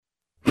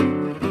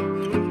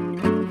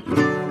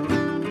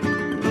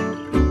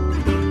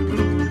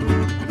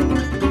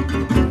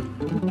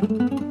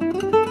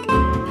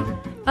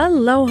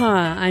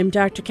Aloha, I'm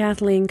Dr.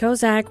 Kathleen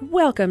Kozak.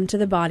 Welcome to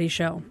The Body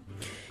Show.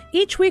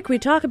 Each week we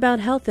talk about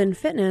health and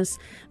fitness,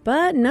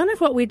 but none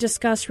of what we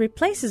discuss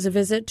replaces a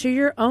visit to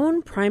your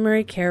own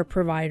primary care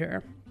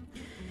provider.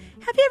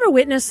 Have you ever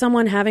witnessed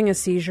someone having a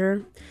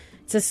seizure?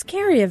 It's a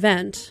scary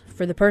event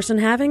for the person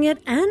having it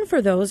and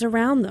for those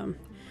around them.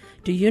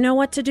 Do you know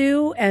what to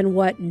do and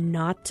what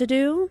not to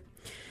do?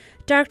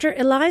 Dr.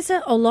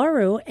 Eliza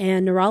Olaru,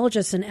 a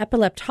neurologist and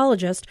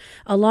epileptologist,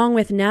 along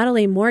with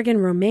Natalie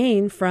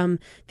Morgan-Romaine from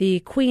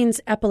the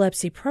Queen's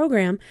Epilepsy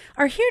Program,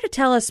 are here to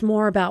tell us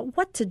more about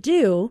what to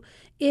do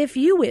if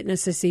you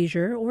witness a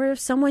seizure or if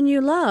someone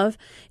you love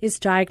is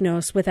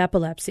diagnosed with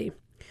epilepsy.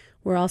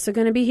 We're also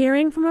going to be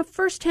hearing from a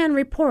first-hand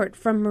report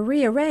from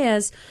Maria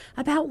Reyes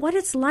about what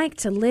it's like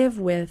to live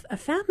with a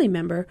family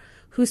member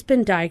who's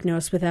been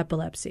diagnosed with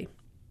epilepsy.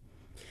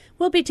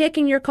 We'll be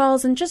taking your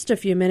calls in just a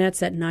few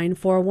minutes at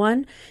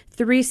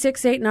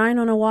 941-3689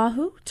 on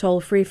Oahu,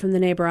 toll-free from the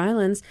neighbor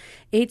islands,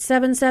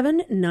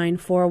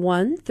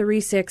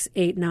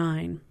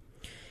 877-941-3689.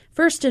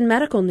 First in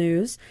medical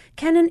news,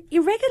 can an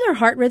irregular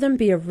heart rhythm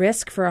be a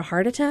risk for a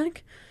heart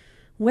attack?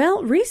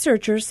 Well,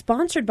 researchers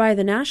sponsored by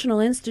the National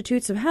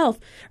Institutes of Health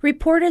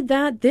reported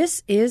that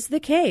this is the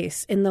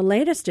case in the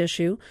latest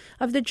issue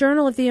of the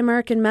Journal of the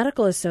American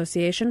Medical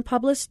Association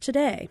published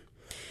today.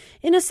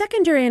 In a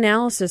secondary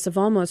analysis of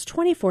almost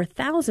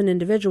 24,000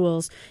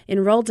 individuals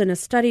enrolled in a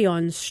study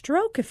on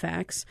stroke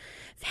effects,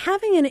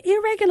 having an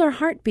irregular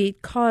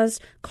heartbeat called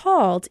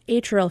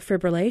atrial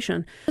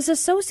fibrillation was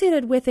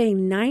associated with a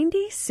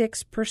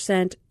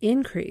 96%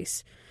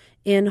 increase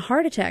in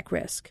heart attack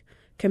risk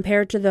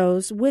compared to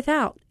those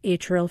without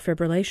atrial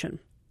fibrillation.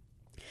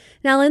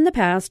 Now, in the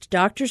past,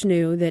 doctors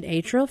knew that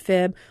atrial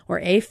fib, or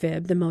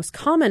AFib, the most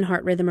common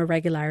heart rhythm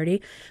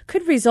irregularity,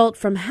 could result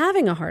from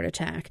having a heart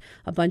attack.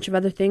 A bunch of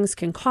other things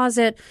can cause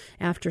it: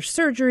 after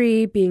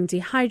surgery, being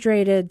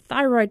dehydrated,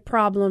 thyroid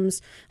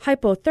problems,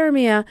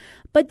 hypothermia.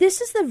 But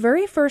this is the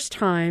very first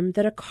time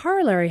that a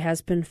corollary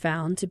has been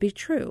found to be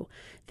true,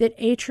 that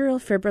atrial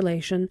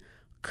fibrillation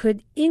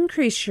could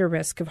increase your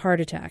risk of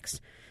heart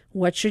attacks.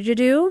 What should you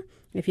do?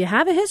 If you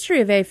have a history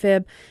of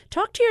AFib,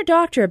 talk to your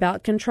doctor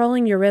about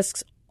controlling your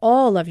risks,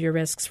 all of your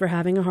risks for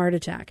having a heart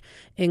attack,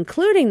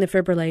 including the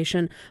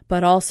fibrillation,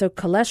 but also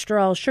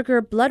cholesterol,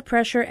 sugar, blood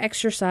pressure,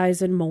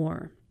 exercise, and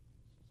more.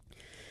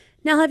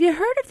 Now, have you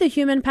heard of the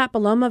human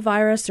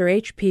papillomavirus, or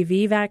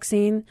HPV,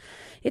 vaccine?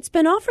 It's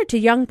been offered to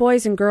young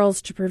boys and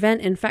girls to prevent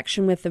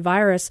infection with the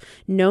virus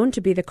known to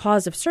be the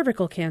cause of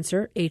cervical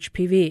cancer,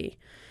 HPV.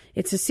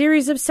 It's a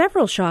series of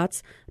several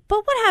shots,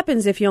 but what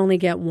happens if you only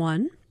get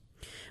one?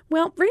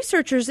 Well,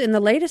 researchers in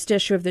the latest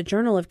issue of the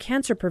Journal of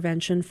Cancer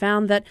Prevention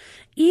found that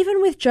even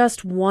with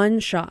just one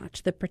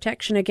shot, the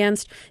protection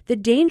against the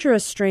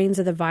dangerous strains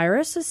of the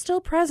virus is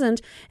still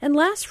present and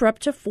lasts for up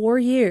to 4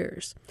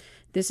 years.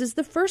 This is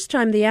the first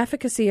time the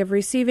efficacy of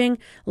receiving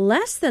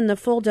less than the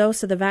full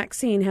dose of the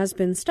vaccine has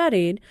been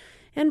studied,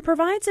 and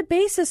provides a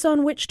basis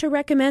on which to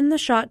recommend the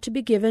shot to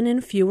be given in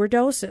fewer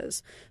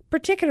doses,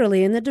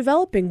 particularly in the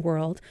developing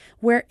world,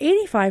 where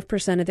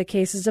 85% of the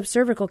cases of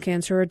cervical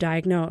cancer are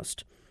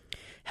diagnosed.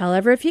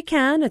 However, if you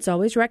can, it's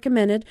always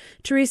recommended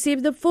to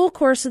receive the full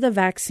course of the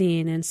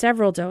vaccine in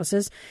several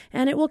doses,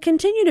 and it will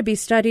continue to be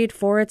studied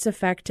for its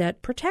effect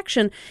at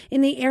protection in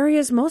the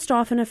areas most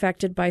often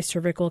affected by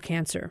cervical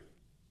cancer.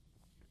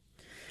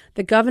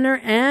 The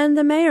governor and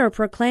the mayor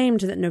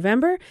proclaimed that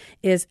November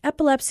is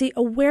Epilepsy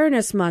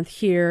Awareness Month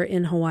here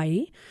in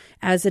Hawaii,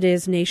 as it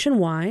is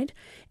nationwide.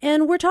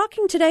 And we're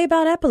talking today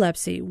about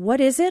epilepsy. What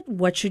is it?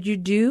 What should you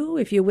do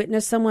if you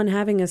witness someone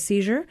having a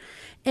seizure?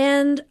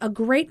 And a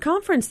great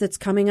conference that's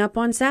coming up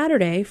on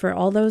Saturday for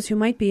all those who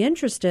might be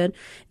interested.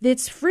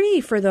 That's free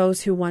for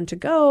those who want to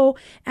go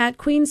at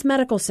Queen's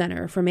Medical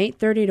Center from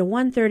 8:30 to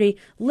 1:30,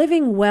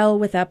 Living Well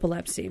with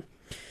Epilepsy.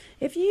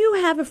 If you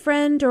have a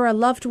friend or a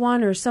loved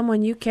one or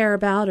someone you care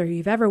about, or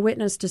you've ever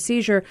witnessed a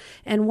seizure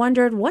and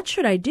wondered, what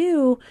should I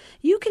do?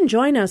 You can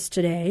join us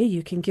today.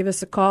 You can give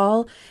us a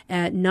call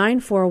at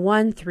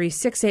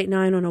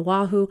 941-3689 on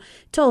Oahu,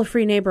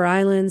 toll-free neighbor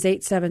islands,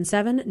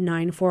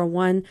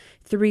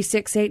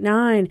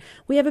 877-941-3689.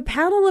 We have a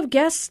panel of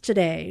guests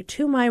today.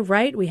 To my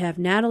right, we have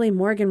Natalie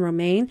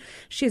Morgan-Romaine.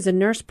 She is a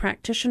nurse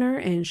practitioner,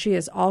 and she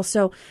is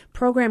also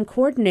program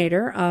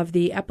coordinator of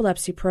the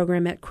epilepsy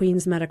program at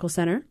Queen's Medical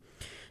Center.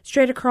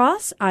 Straight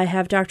across, I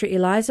have Dr.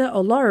 Eliza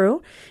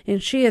Olaru,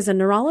 and she is a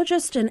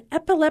neurologist and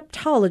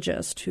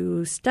epileptologist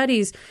who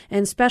studies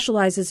and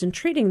specializes in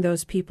treating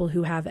those people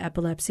who have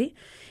epilepsy.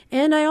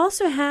 And I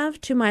also have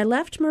to my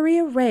left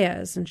Maria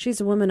Reyes, and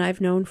she's a woman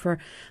I've known for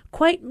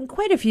quite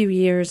a few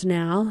years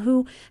now,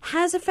 who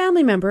has a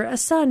family member, a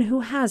son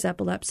who has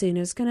epilepsy, and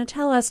is going to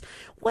tell us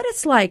what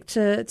it's like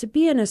to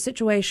be in a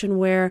situation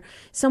where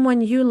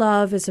someone you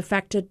love is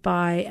affected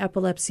by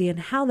epilepsy and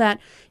how that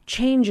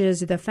changes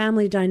the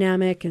family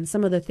dynamic and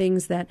some of the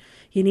things that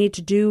you need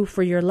to do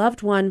for your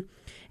loved one,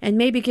 and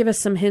maybe give us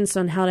some hints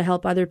on how to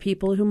help other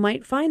people who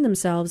might find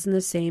themselves in the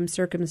same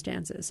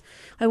circumstances.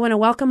 I want to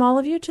welcome all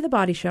of you to The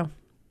Body Show.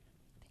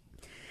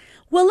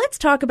 Well, let's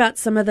talk about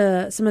some of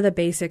the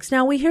basics.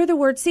 Now, we hear the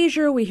word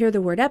seizure, we hear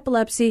the word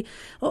epilepsy.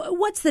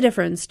 What's the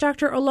difference?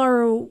 Dr.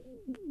 Olaru,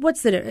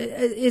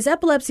 is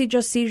epilepsy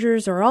just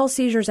seizures or all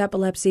seizures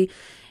epilepsy?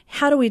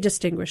 How do we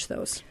distinguish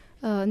those?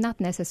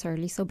 Not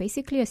necessarily. So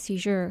basically a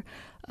seizure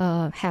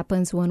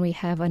happens when we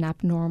have an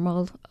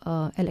abnormal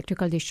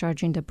electrical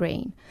discharge in the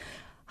brain.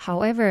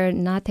 However,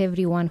 not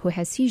everyone who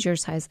has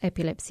seizures has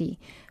epilepsy.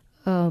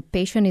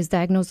 Patient is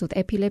diagnosed with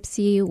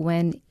epilepsy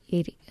when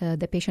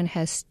the patient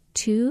has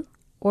 2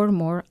 or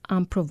more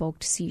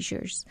unprovoked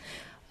seizures.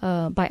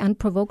 By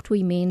unprovoked,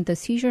 we mean the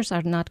seizures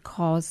are not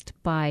caused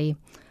by,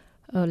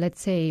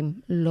 let's say,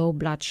 low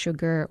blood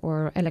sugar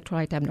or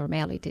electrolyte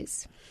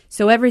abnormalities.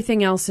 So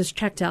everything else is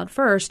checked out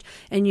first,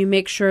 and you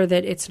make sure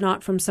that it's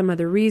not from some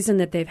other reason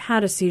that they've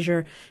had a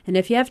seizure. And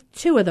if you have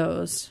 2 of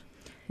those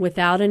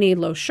without any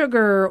low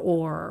sugar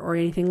or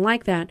anything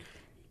like that,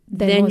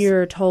 then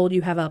you're told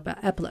you have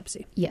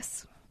epilepsy.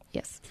 Yes.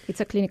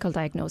 It's a clinical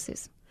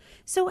diagnosis.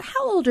 So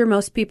how old are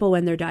most people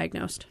when they're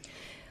diagnosed?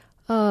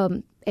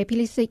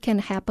 Epilepsy can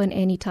happen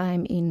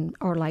anytime in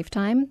our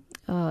lifetime.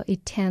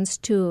 It tends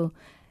to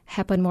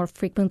happen more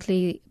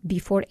frequently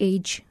before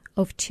age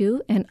of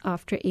 2 and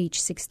after age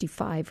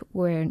 65,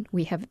 where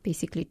we have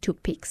basically 2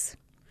 peaks.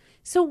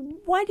 So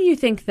why do you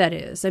think that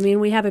is? I mean,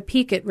 we have a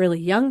peak at really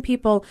young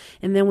people,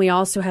 and then we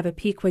also have a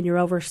peak when you're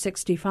over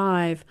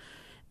 65.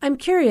 I'm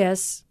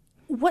curious,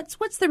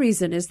 what's the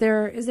reason? Is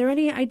there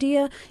any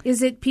idea?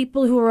 Is it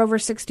people who are over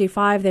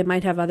 65, they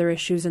might have other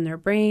issues in their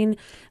brain,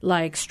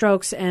 like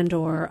strokes and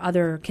or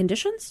other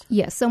conditions?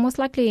 Yes. So most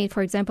likely,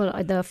 for example,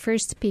 the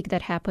first peak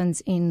that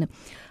happens in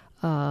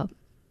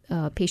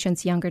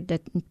patients younger than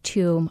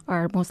 2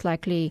 are most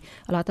likely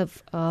a lot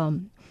of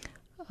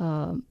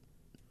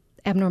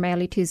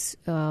abnormalities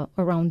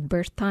around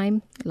birth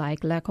time,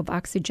 like lack of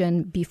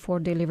oxygen before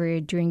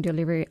delivery, during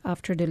delivery,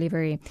 after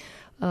delivery,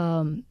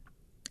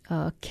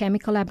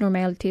 chemical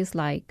abnormalities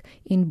like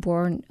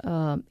inborn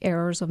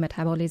errors of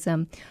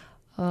metabolism.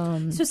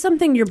 So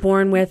something you're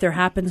born with or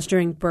happens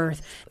during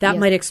birth, that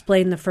might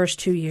explain the first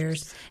 2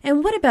 years.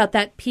 And what about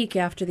that peak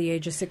after the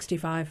age of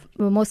 65?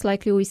 Well, most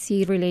likely we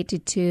see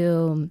related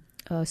to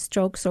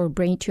strokes or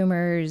brain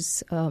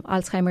tumors,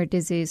 Alzheimer's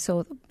disease.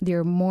 So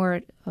they're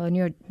more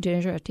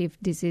neurodegenerative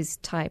disease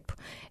type,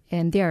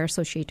 and they are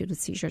associated with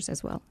seizures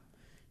as well.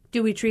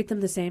 Do we treat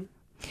them the same?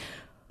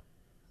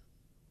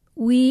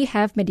 We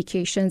have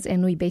medications,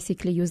 and we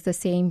basically use the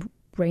same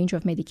range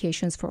of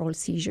medications for all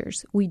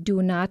seizures. We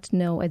do not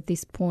know at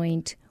this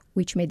point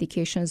which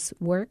medications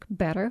work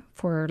better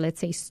for, let's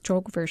say,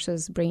 stroke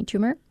versus brain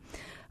tumor.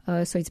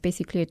 So it's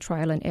basically a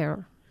trial and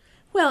error.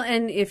 Well,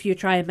 and if you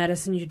try a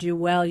medicine, you do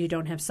well, you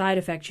don't have side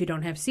effects, you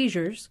don't have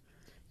seizures,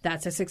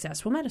 that's a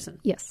successful medicine.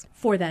 Yes.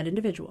 For that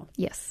individual.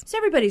 Yes. So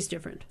everybody's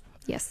different.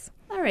 Yes.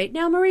 All right.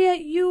 Now, Maria,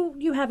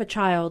 you have a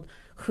child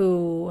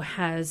who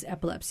has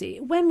epilepsy.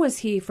 When was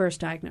he first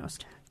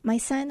diagnosed? My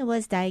son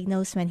was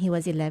diagnosed when he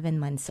was 11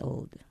 months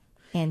old,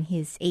 and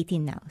he's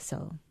 18 now,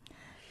 so...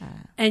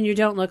 And you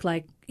don't look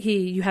like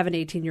you have an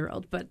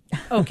 18-year-old, but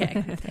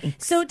okay.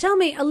 So tell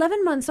me,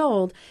 11 months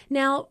old,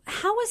 now,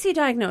 how was he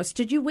diagnosed?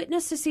 Did you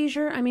witness a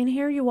seizure? I mean,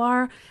 here you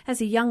are as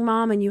a young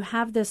mom, and you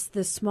have this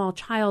small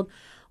child.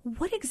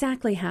 What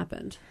exactly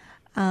happened?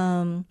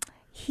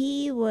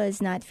 He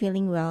was not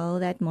feeling well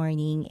that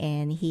morning,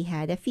 and he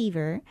had a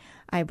fever.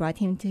 I brought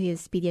him to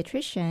his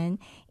pediatrician,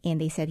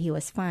 and they said he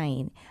was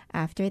fine.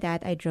 After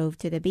that, I drove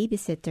to the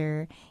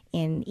babysitter,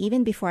 and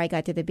even before I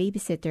got to the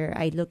babysitter,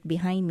 I looked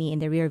behind me in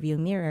the rearview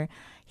mirror.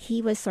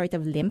 He was sort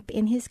of limp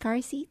in his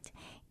car seat,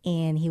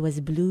 and he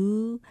was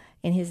blue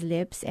in his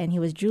lips, and he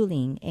was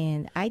drooling,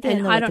 and I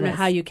didn't know what it was. I don't know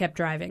how you kept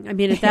driving. I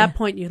mean, at that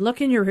point, you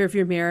look in your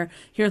rearview mirror,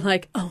 you're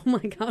like, oh my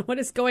God, what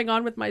is going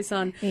on with my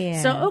son?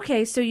 Yeah.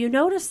 So you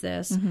noticed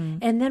this,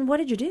 and then what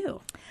did you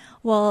do?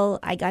 Well,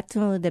 I got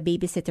to the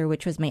babysitter,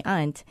 which was my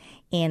aunt,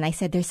 and I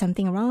said, there's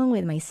something wrong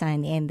with my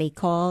son. And they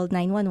called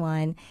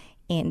 911,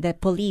 and the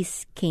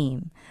police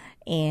came.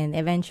 And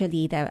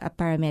eventually, the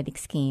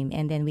paramedics came,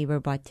 and then we were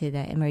brought to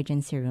the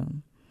emergency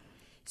room.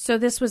 So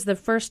this was the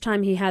first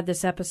time he had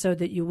this episode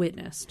that you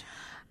witnessed?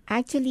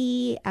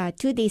 Actually,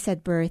 2 days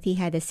at birth, he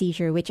had a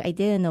seizure, which I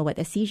didn't know what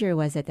a seizure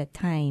was at the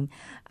time.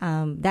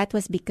 That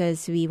was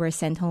because we were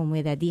sent home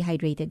with a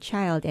dehydrated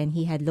child, and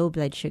he had low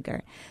blood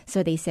sugar.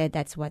 So they said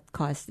that's what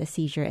caused the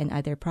seizure and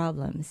other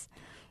problems.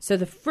 So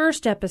the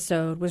first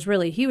episode was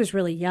he was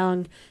really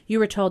young. You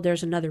were told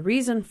there's another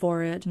reason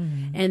for it.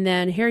 And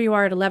then here you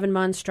are at 11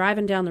 months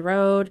driving down the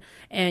road,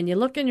 and you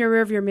look in your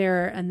rearview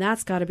mirror, and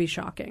that's got to be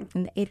shocking.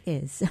 And it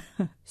is.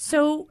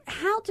 So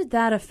how did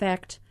that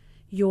affect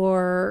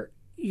your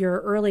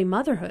early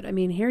motherhood? I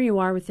mean, here you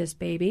are with this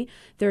baby.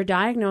 They're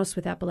diagnosed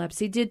with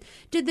epilepsy. Did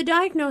the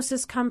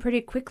diagnosis come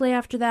pretty quickly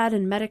after that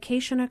and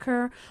medication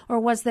occur? Or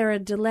was there a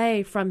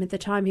delay from the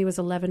time he was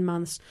 11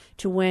 months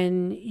to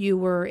when you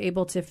were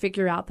able to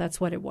figure out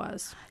that's what it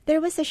was? There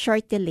was a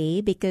short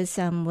delay because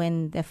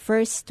when the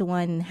first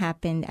one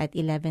happened at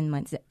 11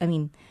 months,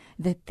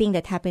 the thing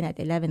that happened at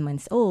 11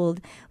 months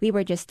old, we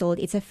were just told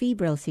it's a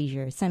febrile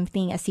seizure,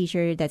 a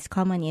seizure that's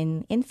common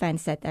in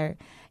infants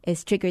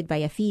is triggered by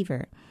a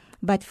fever.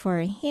 But for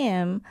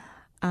him,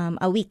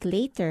 a week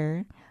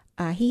later,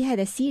 he had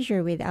a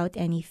seizure without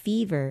any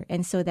fever.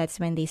 And so that's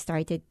when they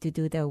started to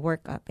do the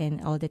workup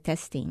and all the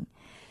testing.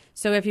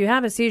 So if you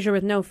have a seizure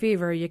with no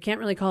fever, you can't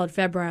really call it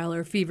febrile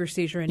or fever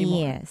seizure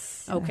anymore.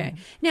 Yes. Okay.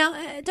 Now,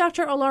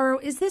 Dr. Olaru,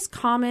 is this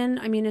common?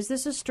 I mean, is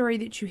this a story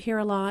that you hear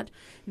a lot,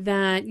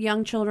 that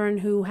young children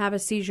who have a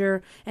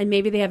seizure and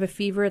maybe they have a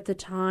fever at the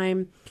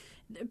time,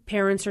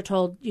 parents are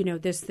told,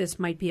 this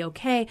might be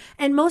okay.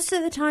 And most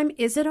of the time,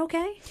 is it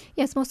okay?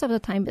 Yes, most of the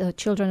time,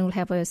 children will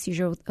have a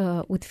seizure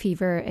with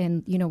fever,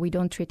 and, we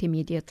don't treat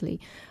immediately.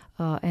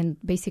 And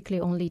basically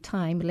only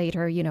time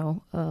later,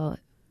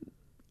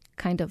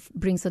 kind of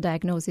brings the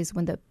diagnosis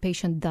when the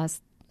patient does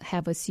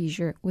have a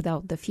seizure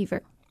without the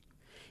fever.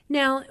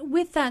 Now,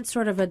 with that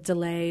sort of a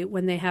delay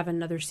when they have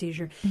another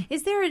seizure,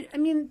 is there,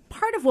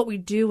 part of what we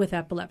do with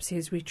epilepsy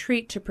is we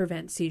treat to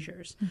prevent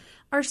seizures.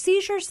 Are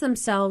seizures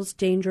themselves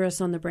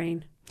dangerous on the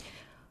brain?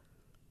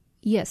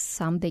 Yes,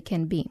 some they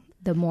can be.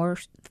 The more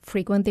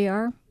frequent they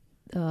are,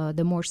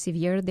 the more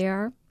severe they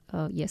are.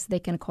 Yes, they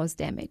can cause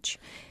damage.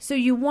 So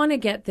you want to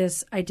get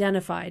this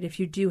identified if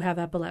you do have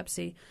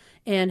epilepsy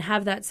and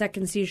have that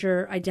second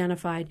seizure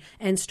identified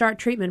and start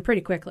treatment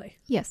pretty quickly.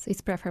 Yes, it's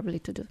preferably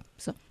to do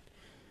so.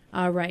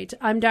 All right.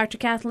 I'm Dr.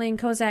 Kathleen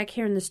Kozak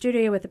here in the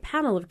studio with a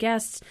panel of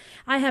guests.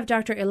 I have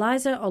Dr.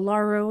 Eliza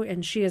Olaru,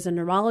 and she is a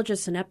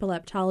neurologist and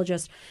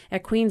epileptologist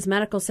at Queens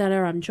Medical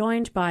Center. I'm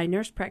joined by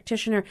nurse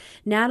practitioner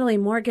Natalie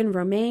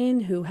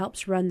Morgan-Romaine, who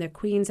helps run the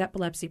Queens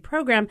Epilepsy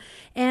Program,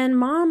 and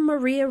Mom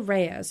Maria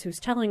Reyes, who's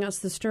telling us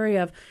the story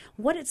of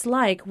what it's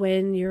like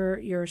when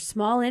your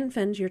small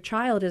infant, your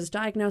child, is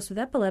diagnosed with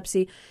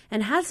epilepsy,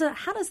 and how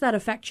does that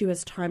affect you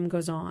as time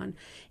goes on.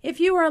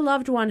 If you or a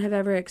loved one have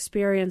ever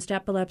experienced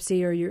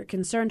epilepsy or you're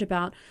concerned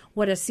about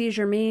what a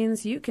seizure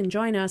means, you can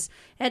join us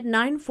at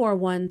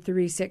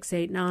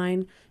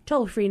 941-3689.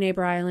 Toll-free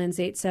Neighbor Islands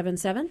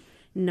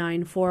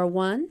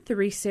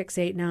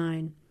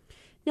 877-941-3689.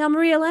 Now,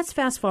 Maria, let's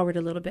fast forward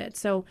a little bit.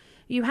 So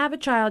you have a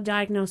child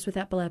diagnosed with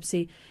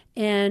epilepsy,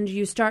 and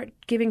you start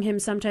giving him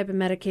some type of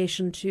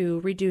medication to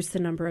reduce the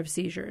number of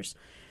seizures.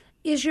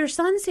 Is your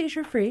son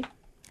seizure-free?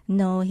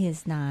 No,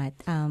 he's not.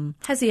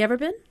 Has he ever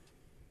been?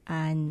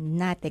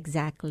 Not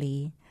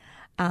exactly.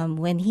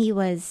 When he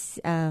was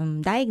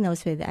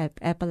diagnosed with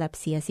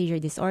epilepsy, a seizure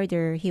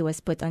disorder, he was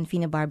put on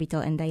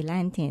phenobarbital and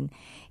dilantin.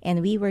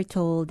 And we were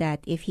told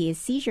that if he is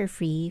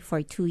seizure-free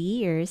for 2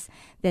 years,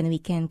 then we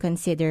can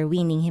consider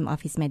weaning him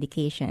off his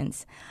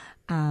medications.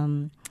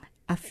 A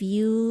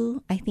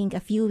few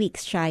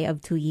weeks shy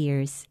of 2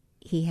 years,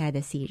 he had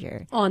a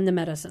seizure. On the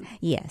medicine?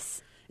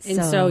 Yes.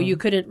 And so you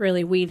couldn't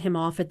really wean him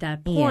off at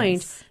that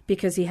point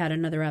because he had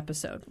another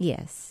episode?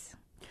 Yes.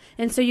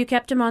 And so you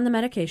kept him on the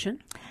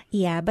medication?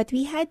 Yeah, but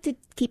we had to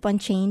keep on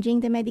changing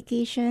the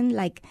medication.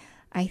 Like,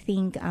 I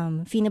think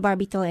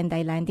phenobarbital and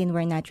dilantin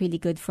were not really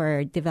good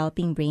for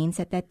developing brains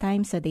at that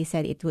time, so they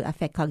said it would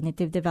affect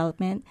cognitive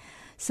development.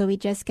 So we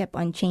just kept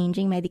on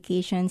changing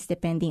medications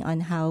depending on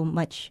how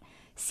much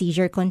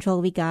seizure control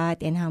we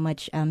got and how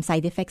much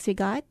side effects we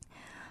got.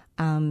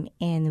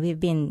 And we've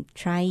been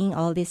trying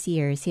all these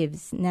years.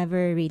 He's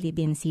never really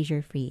been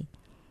seizure-free.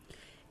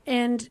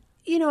 And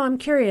I'm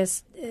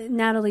curious,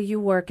 Natalie, you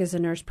work as a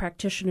nurse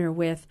practitioner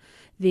with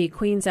the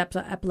Queens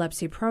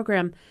Epilepsy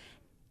Program.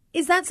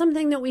 Is that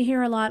something that we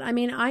hear a lot? I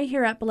mean, I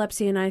hear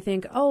epilepsy and I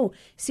think,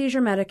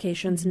 seizure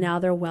medications, now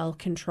they're well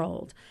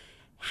controlled.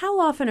 How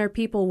often are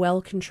people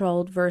well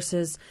controlled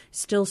versus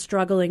still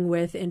struggling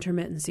with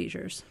intermittent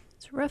seizures?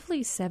 So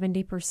roughly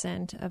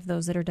 70% of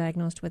those that are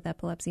diagnosed with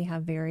epilepsy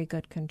have very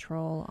good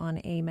control on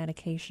a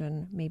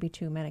medication, maybe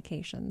 2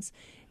 medications.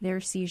 Their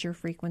seizure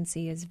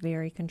frequency is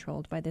very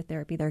controlled by the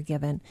therapy they're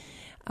given.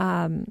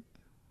 On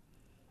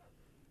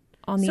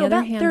the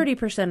other hand,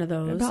 30% of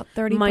those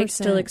might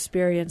still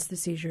experience the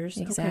seizures.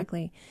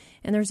 Exactly. Okay.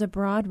 And there's a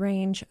broad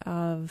range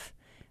of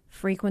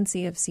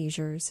frequency of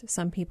seizures.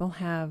 Some people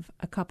have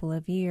a couple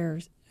of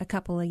years.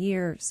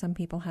 Some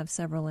people have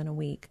several in a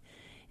week.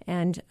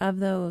 And of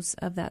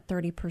that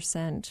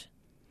 30%,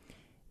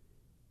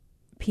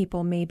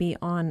 people may be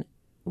on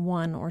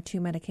 1 or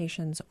 2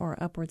 medications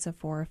or upwards of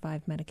 4 or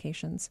 5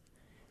 medications.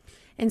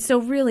 And so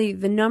really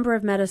the number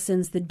of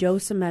medicines, the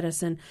dose of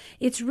medicine,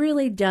 it's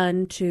really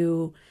done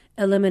to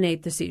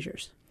eliminate the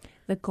seizures.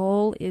 The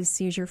goal is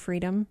seizure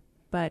freedom,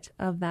 but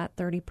of that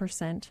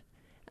 30%,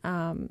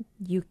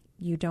 you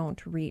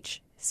don't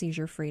reach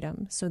seizure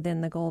freedom. So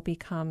then the goal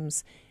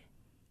becomes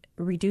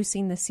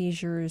reducing the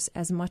seizures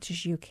as much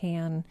as you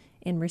can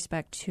in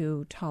respect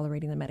to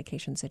tolerating the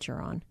medications that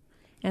you're on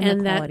and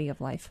the quality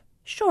of life.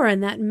 Sure,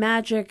 and that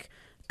magic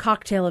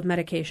cocktail of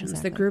medications,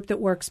 exactly. The group that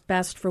works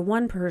best for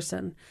one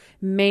person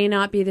may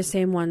not be the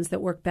same ones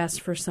that work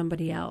best for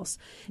somebody else.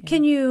 Yeah.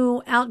 Can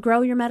you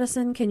outgrow your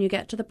medicine? Can you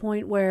get to the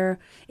point where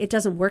it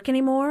doesn't work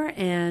anymore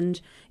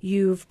and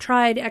you've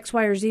tried X,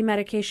 Y, or Z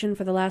medication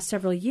for the last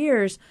several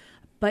years,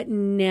 but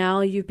now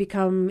you've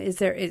become,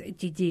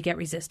 do you get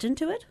resistant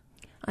to it?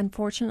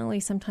 Unfortunately,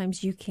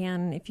 sometimes you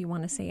can, if you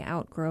want to say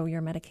outgrow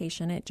your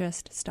medication, it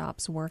just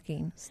stops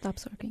working.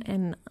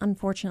 And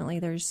unfortunately,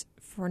 there's,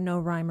 for no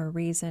rhyme or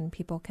reason,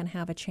 people can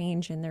have a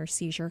change in their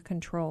seizure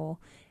control,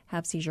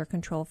 have seizure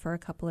control for a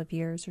couple of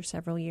years or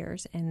several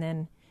years, and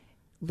then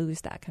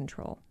lose that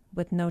control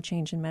with no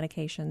change in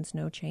medications,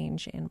 no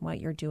change in what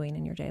you're doing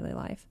in your daily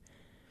life.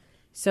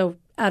 So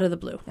out of the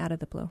blue. Out of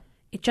the blue.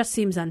 It just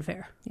seems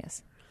unfair.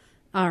 Yes.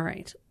 All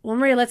right. Well,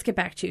 Maria, let's get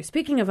back to you.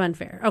 Speaking of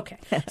unfair. Okay.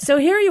 So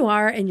here you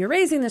are, and you're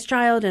raising this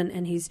child,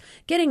 and he's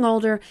getting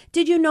older.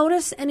 Did you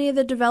notice any of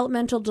the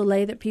developmental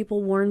delay that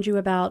people warned you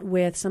about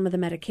with some of the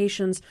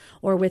medications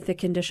or with the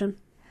condition?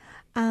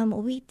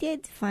 We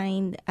did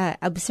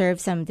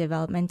observe some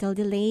developmental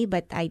delay,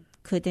 but I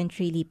couldn't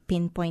really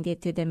pinpoint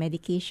it to the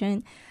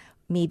medication.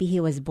 Maybe he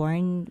was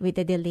born with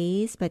the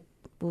delays, but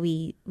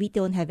we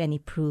don't have any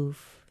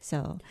proof.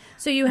 So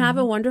you have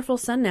a wonderful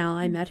son now.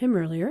 I met him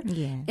earlier.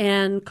 Yeah.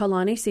 And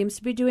Kalani seems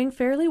to be doing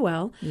fairly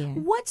well. Yeah.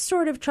 What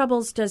sort of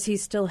troubles does he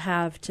still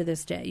have to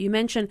this day? You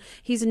mentioned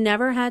he's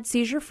never had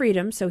seizure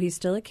freedom, so he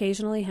still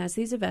occasionally has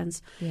these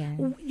events. Yeah.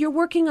 You're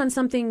working on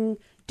something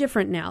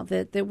different now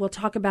that we'll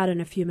talk about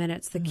in a few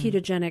minutes, the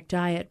ketogenic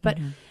diet. But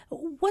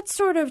what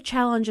sort of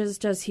challenges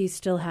does he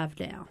still have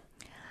now?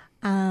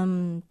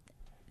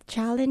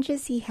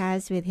 Challenges he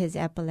has with his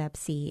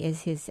epilepsy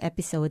is his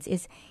episodes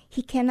is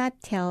he cannot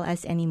tell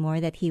us anymore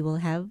that he will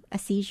have a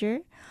seizure.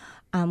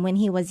 When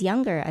he was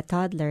younger, a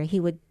toddler, he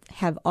would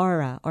have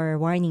aura or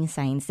warning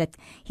signs that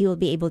he will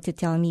be able to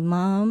tell me,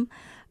 Mom,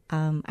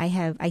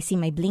 I see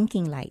my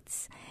blinking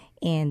lights.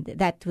 And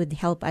that would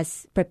help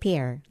us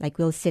prepare. Like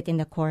we'll sit in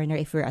the corner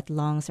if we're at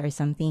Longs or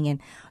something, and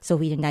so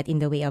we're not in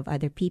the way of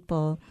other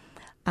people.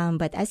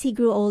 But as he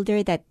grew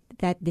older, that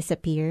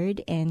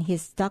disappeared, and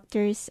his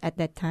doctors at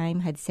that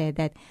time had said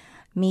that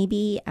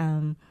maybe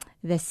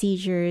the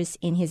seizures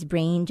in his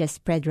brain just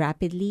spread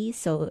rapidly,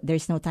 so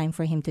there's no time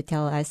for him to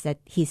tell us that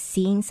he's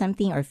seeing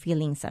something or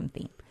feeling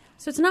something.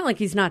 So it's not like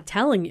he's not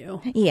telling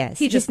you. Yes,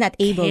 he's just not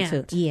able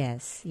can't. to.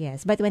 Yes.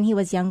 But when he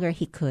was younger,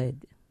 he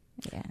could.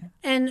 Yeah.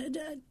 And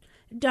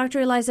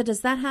Dr. Eliza,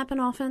 does that happen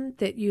often,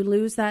 that you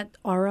lose that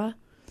aura?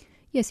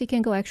 Yes, it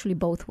can go actually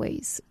both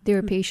ways. There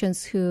are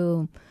patients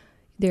who,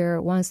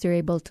 once they're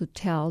able to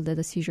tell that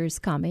the seizure is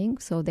coming,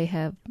 so they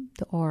have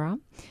the aura,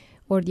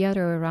 or the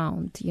other way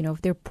around.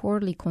 If they're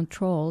poorly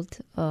controlled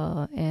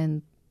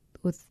and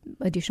with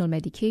additional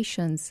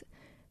medications,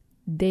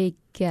 they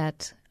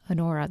get an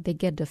aura, they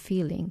get the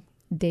feeling.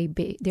 They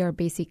are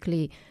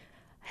basically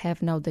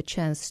have now the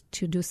chance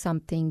to do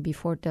something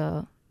before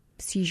the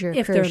seizure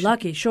if occurs. They're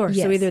lucky, sure.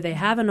 Yes. So either they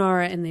have an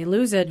aura and they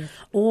lose it,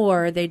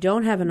 or they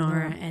don't have an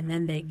aura and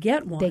then they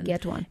get one. They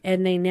get one.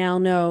 And they now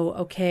know,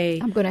 okay,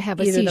 I'm going to have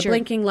a either seizure. The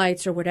blinking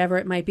lights or whatever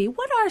it might be.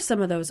 What are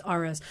some of those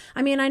auras?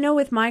 I mean, I know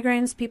with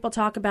migraines, people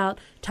talk about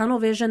tunnel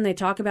vision. They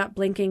talk about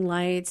blinking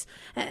lights.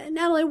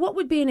 Natalie, what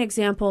would be an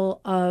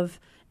example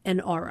of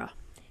an aura?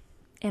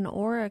 An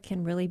aura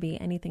can really be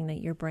anything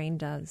that your brain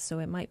does. So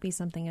it might be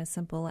something as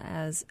simple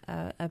as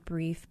a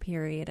brief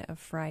period of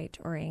fright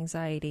or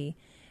anxiety.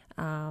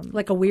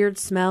 Like a weird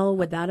smell,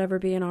 would that ever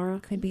be an aura?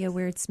 Could be a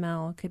weird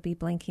smell, could be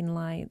blinking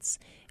lights.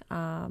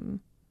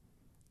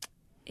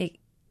 It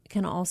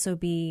can also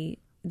be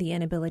the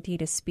inability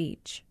to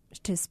speak,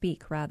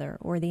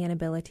 or the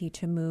inability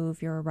to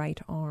move your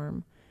right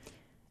arm.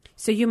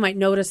 So you might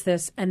notice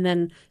this, and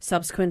then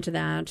subsequent to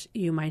that,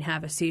 you might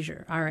have a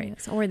seizure. All right.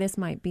 Yes. Or this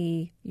might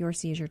be your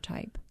seizure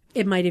type.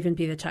 It might even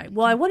be the type.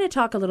 Well, I want to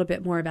talk a little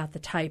bit more about the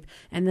type,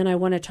 and then I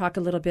want to talk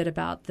a little bit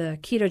about the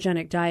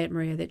ketogenic diet,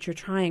 Maria, that you're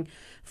trying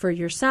for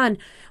your son.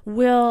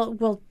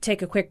 We'll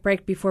take a quick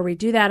break before we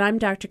do that. I'm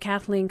Dr.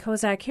 Kathleen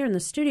Kozak here in the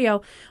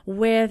studio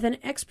with an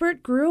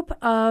expert group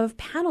of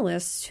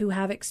panelists who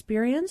have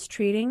experience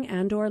treating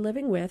and or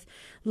living with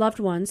loved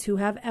ones who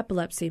have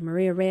epilepsy.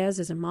 Maria Reyes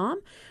is a mom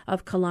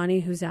of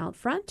Kalani, who's out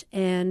front,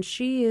 and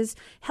she is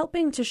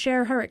helping to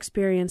share her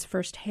experience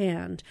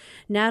firsthand.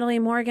 Natalie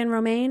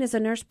Morgan-Romaine is a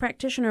nurse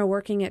practitioner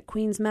working at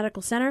Queens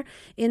Medical Center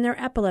in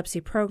their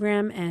epilepsy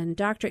program, and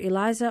Dr.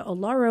 Eliza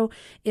Olaru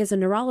is a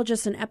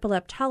neurologist and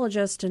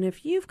epileptologist. And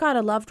if you've got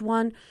a loved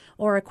one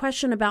or a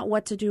question about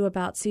what to do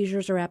about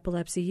seizures or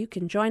epilepsy, you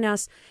can join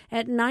us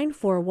at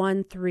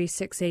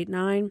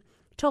 941-3689.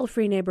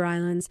 Toll-free Neighbor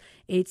Islands,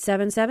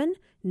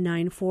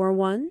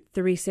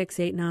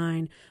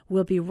 877-941-3689.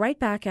 We'll be right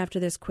back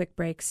after this quick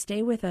break.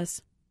 Stay with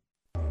us.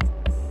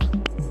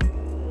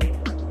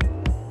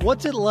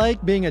 What's it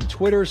like being a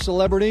Twitter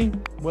celebrity?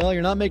 Well,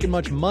 you're not making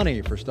much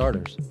money, for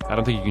starters. I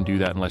don't think you can do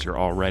that unless you're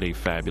already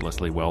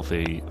fabulously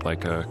wealthy,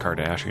 like a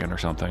Kardashian or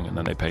something, and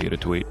then they pay you to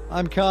tweet.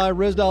 I'm Kai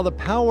Rizdal. The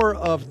power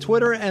of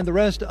Twitter and the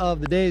rest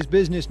of the day's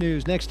business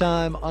news next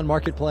time on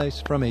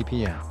Marketplace from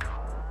APM.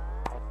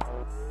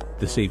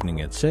 This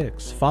evening at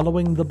 6,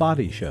 following The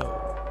Body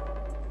Show.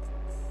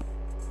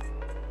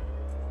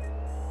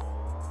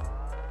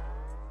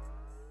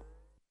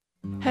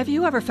 Have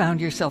you ever found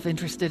yourself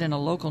interested in a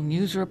local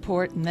news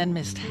report and then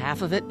missed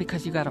half of it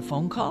because you got a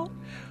phone call?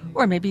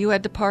 Or maybe you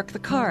had to park the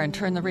car and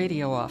turn the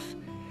radio off.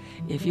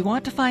 If you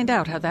want to find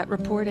out how that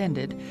report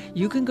ended,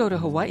 you can go to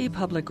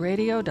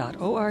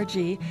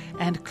hawaiipublicradio.org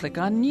and click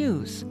on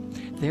News.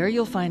 There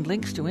you'll find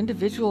links to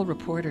individual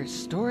reporters'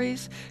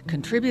 stories,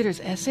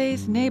 contributors'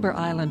 essays, Neighbor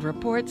Island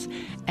reports,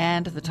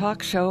 and the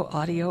talk show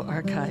audio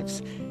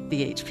archives.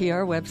 The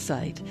HPR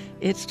website.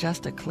 It's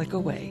just a click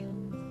away.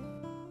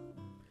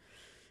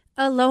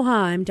 Aloha,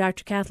 I'm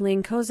Dr.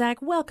 Kathleen Kozak.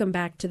 Welcome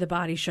back to The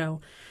Body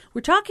Show.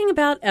 We're talking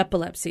about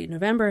epilepsy.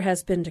 November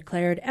has been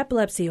declared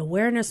Epilepsy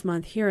Awareness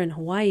Month here in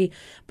Hawaii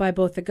by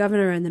both the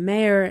governor and the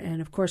mayor,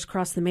 and of course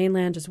across the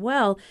mainland as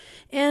well.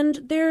 And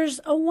there's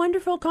a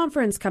wonderful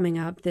conference coming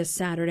up this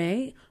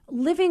Saturday,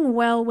 Living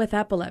Well with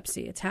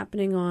Epilepsy. It's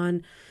happening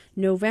on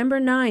November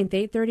 9th,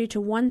 8:30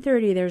 to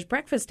 1:30. There's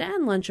breakfast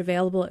and lunch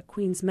available at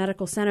Queens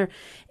Medical Center.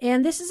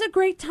 And this is a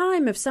great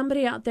time if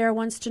somebody out there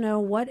wants to know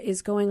what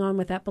is going on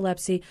with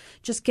epilepsy,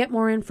 just get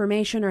more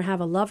information or have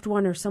a loved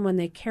one or someone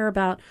they care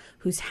about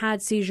who's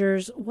had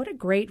seizures. What a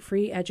great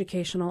free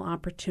educational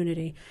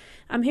opportunity.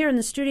 I'm here in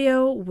the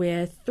studio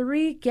with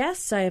three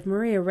guests. I have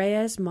Maria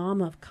Reyes,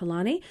 mom of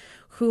Kalani,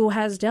 who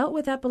has dealt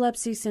with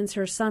epilepsy since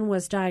her son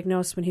was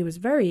diagnosed when he was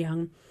very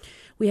young.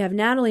 We have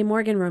Natalie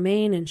Morgan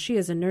Romaine, and she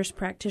is a nurse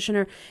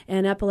practitioner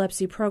and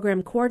epilepsy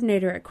program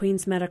coordinator at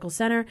Queens Medical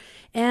Center,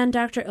 and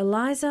Dr.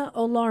 Eliza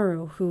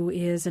Olaru, who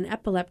is an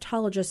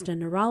epileptologist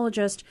and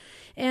neurologist.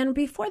 And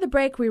before the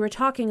break, we were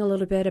talking a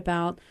little bit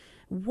about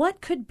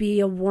what could be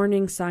a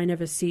warning sign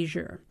of a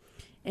seizure.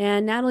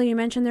 And Natalie, you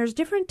mentioned there's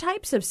different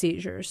types of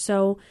seizures.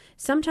 So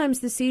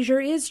sometimes the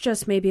seizure is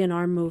just maybe an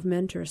arm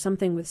movement or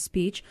something with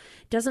speech.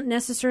 It doesn't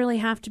necessarily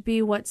have to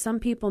be what some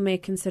people may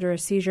consider a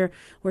seizure,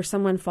 where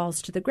someone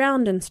falls to the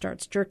ground and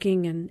starts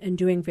jerking and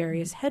doing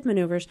various head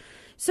maneuvers.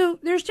 So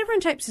there's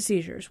different types of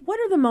seizures. What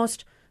are the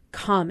most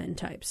common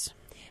types?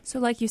 So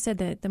like you said,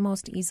 the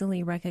most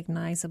easily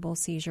recognizable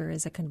seizure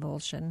is a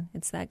convulsion.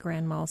 It's that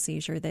grand mal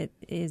seizure that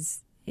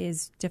is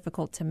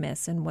difficult to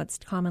miss and what's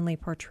commonly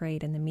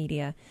portrayed in the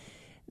media.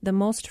 The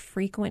most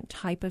frequent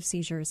type of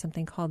seizure is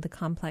something called the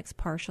complex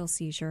partial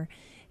seizure.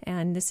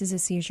 And this is a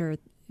seizure,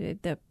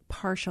 the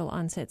partial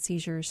onset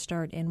seizures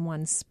start in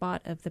one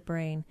spot of the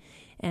brain.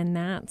 And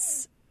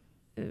that's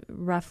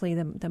roughly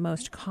the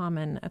most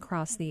common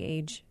across the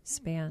age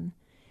span.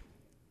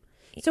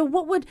 So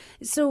what would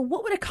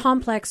a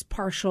complex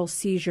partial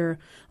seizure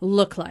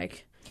look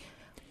like?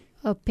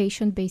 A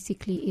patient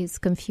basically is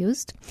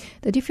confused.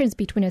 The difference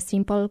between a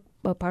simple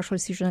partial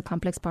seizure and a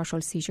complex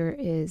partial seizure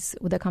is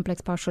with a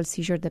complex partial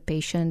seizure, the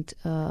patient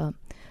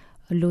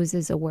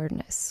loses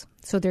awareness.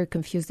 So they're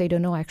confused. They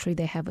don't know actually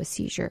they have a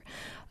seizure.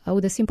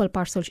 With a simple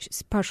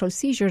partial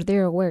seizure,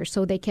 they're aware.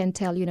 So they can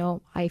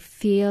tell, I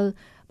feel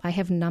I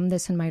have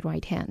numbness in my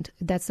right hand.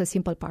 That's a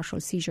simple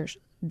partial seizure.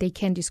 They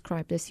can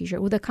describe the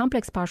seizure. With a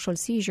complex partial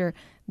seizure,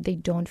 they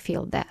don't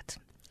feel that.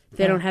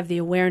 They don't have the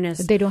awareness.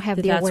 They don't have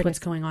the that's awareness. What's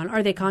going on.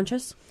 Are they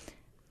conscious?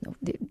 No,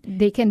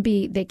 they can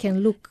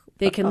look.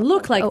 They can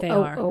look like they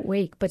are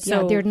awake, but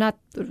they're not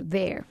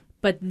there.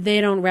 But they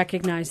don't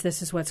recognize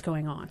this is what's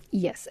going on.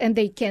 Yes, and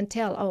they can't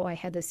tell. I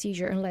had a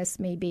seizure, unless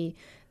maybe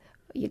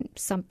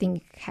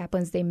something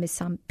happens. They miss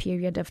some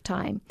period of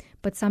time.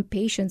 But some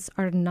patients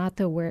are not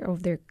aware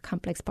of their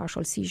complex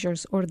partial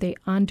seizures, or they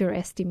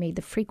underestimate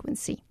the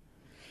frequency.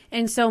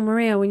 And so,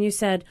 Maria, when you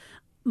said,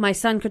 my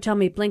son could tell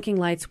me blinking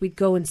lights, we'd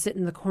go and sit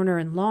in the corner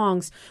in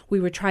longs. We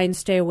would try and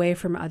stay away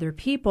from other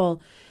people.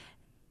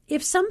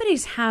 If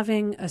somebody's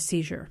having a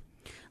seizure,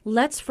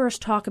 let's first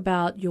talk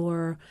about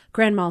your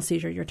grand mal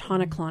seizure, your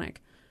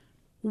tonic-clonic.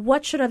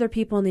 What should other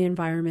people in the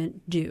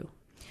environment do?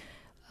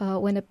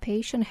 When a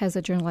patient has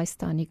a generalized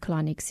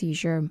tonic-clonic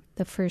seizure,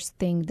 the first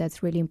thing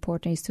that's really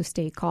important is to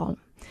stay calm.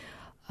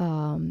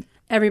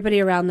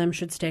 Everybody around them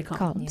should stay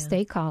calm.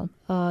 Stay calm.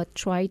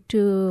 Try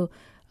to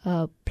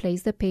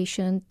place the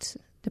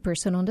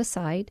person on the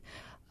side,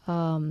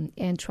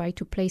 and try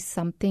to place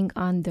something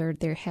under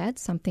their head,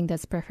 something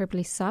that's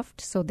preferably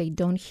soft so they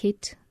don't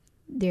hit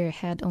their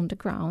head on the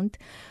ground.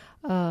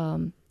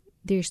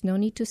 There's no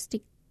need to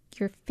stick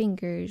your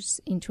fingers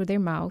into their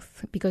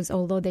mouth, because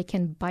although they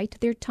can bite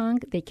their tongue,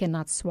 they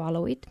cannot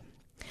swallow it.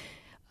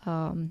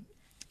 And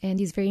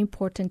it's very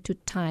important to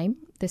time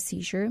the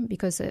seizure,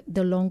 because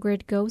the longer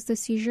it goes, the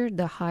seizure,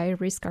 the higher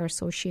risk are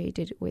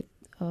associated with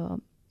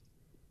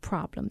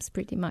problems,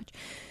 pretty much.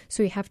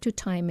 So you have to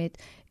time it.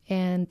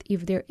 And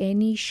if there are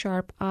any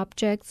sharp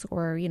objects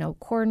or,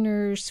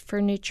 corners,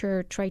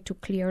 furniture, try to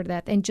clear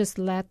that and just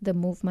let the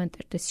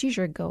movement, the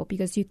seizure go,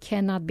 because you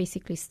cannot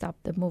basically stop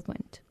the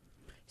movement.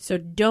 So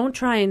don't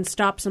try and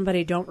stop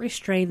somebody. Don't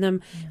restrain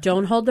them. Yeah.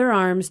 Don't hold their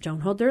arms.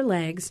 Don't hold their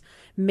legs.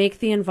 Make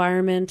the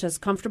environment as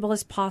comfortable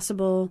as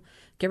possible.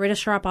 Get rid of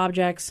sharp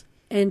objects.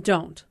 And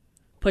don't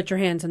put your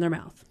hands in their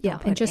mouth. Yeah,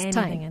 and just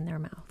anything time in their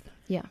mouth.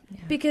 Yeah.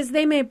 Because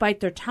they may bite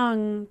their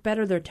tongue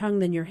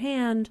than your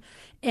hand,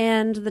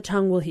 and the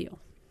tongue will heal.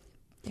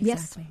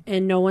 Exactly. Yes.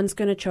 And no one's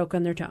going to choke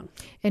on their tongue.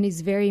 And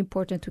it's very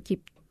important to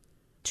keep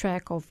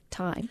track of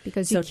time,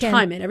 because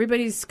time it.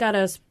 Everybody's got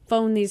a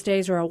phone these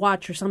days or a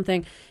watch or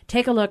something,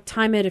 take a look,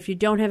 time it. If you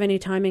don't have any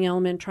timing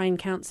element, try and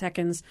count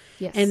seconds.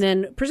 Yes. And then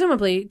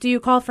presumably, do you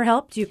call for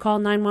help? Do you call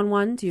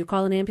 911? Do you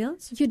call an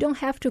ambulance? You don't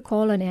have to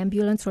call an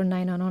ambulance or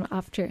 911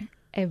 after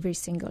every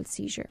single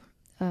seizure.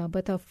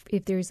 But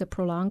if there is a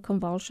prolonged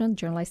convulsion,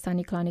 generalized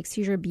tonic-clonic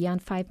seizure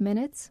beyond 5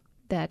 minutes,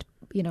 that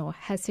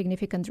has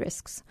significant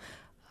risks.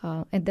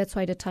 And that's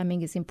why the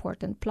timing is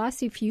important.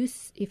 Plus,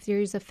 if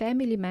there is a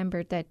family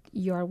member that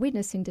you are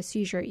witnessing the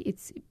seizure,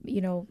 it's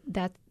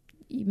that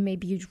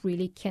maybe you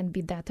really can't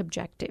be that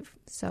objective.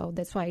 So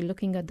that's why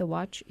looking at the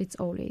watch, it's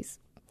always.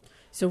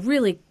 So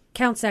really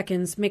count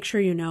seconds, make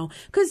sure you know.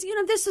 Because,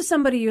 this is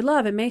somebody you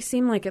love. It may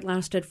seem like it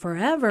lasted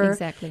forever.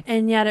 Exactly.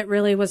 And yet it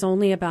really was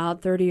only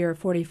about 30 or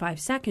 45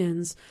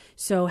 seconds.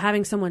 So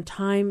having someone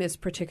time is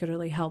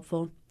particularly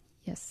helpful.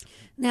 Yes.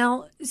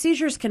 Now,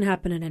 seizures can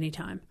happen at any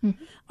time.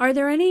 Mm-hmm. Are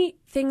there any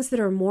things that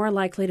are more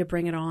likely to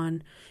bring it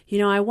on?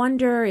 I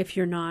wonder if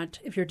you're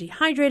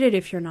dehydrated,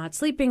 if you're not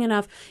sleeping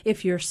enough,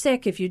 if you're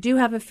sick, if you do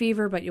have a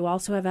fever, but you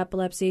also have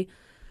epilepsy.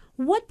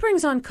 What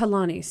brings on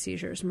Kalani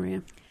seizures,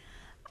 Maria?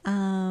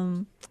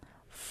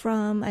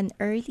 From an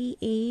early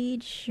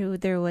age,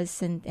 there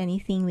wasn't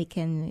anything we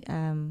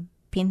can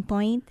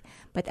pinpoint.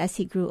 But as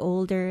he grew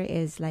older,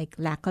 is like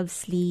lack of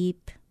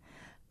sleep,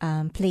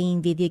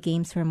 playing video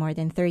games for more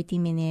than 30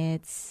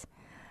 minutes,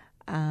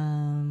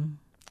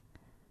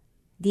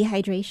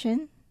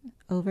 dehydration,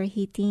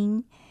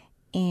 overheating,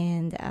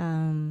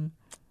 and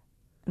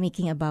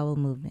making a bowel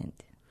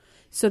movement.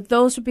 So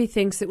those would be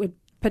things that would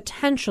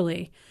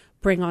potentially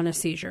bring on a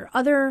seizure.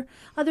 Other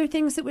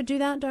things that would do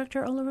that,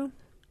 Dr. Olaru?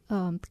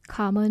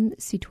 Common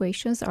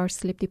situations are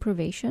sleep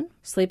deprivation.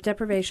 Sleep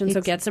deprivation, so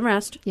get some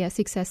rest. Yes,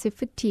 excessive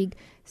fatigue,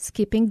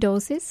 skipping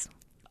doses.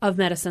 Of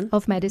medicine.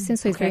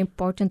 So it's very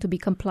important to be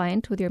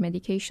compliant with your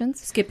medications.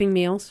 Skipping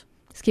meals.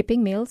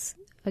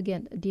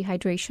 Again,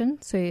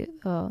 dehydration, so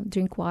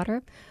drink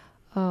water.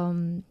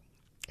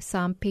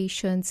 Some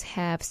patients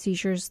have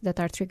seizures that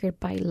are triggered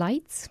by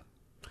lights.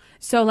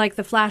 So like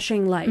the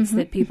flashing lights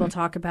that people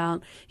talk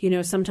about,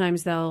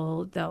 sometimes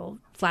they'll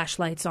flash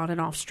lights on and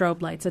off,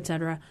 strobe lights,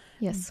 etc.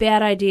 Yes.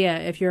 Bad idea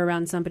if you're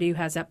around somebody who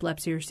has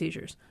epilepsy or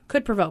seizures.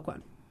 Could provoke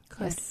one.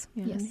 Yes.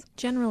 Yeah. Yes.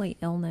 Generally,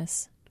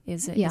 illness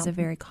is a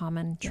very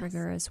common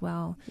trigger as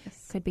well.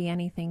 Yes. Could be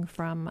anything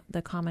from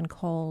the common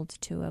cold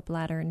to a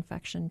bladder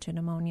infection to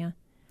pneumonia.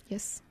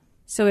 Yes.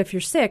 So if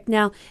you're sick,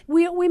 now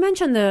we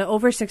mentioned the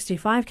over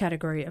 65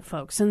 category of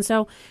folks, and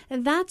so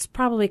that's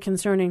probably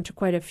concerning to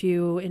quite a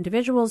few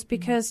individuals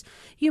because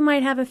you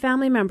might have a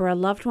family member, a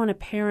loved one, a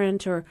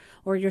parent, or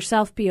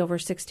yourself be over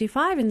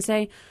 65 and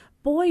say,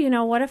 boy,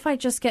 what if I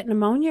just get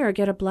pneumonia or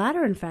get a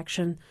bladder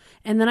infection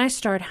and then I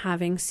start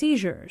having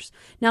seizures?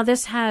 Now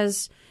this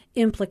has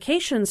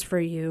implications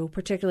for you,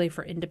 particularly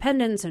for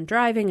independence and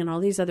driving and all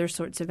these other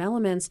sorts of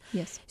elements.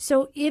 Yes.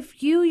 So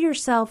if you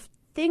yourself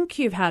think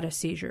you've had a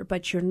seizure,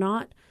 but you're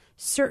not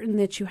certain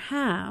that you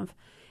have,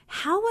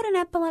 how would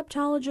an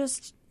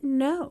epileptologist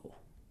know?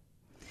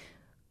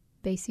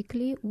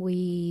 Basically,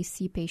 we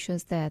see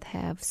patients that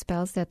have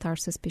spells that are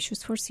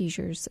suspicious for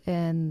seizures,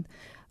 and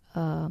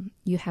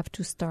you have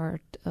to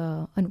start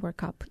a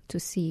workup to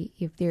see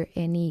if there are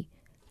any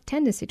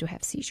tendency to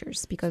have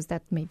seizures, because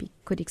that maybe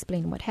could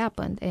explain what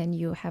happened, and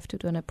you have to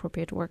do an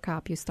appropriate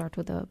workup. You start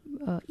with a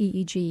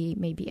EEG,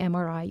 maybe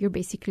MRI. You're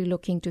basically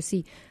looking to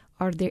see,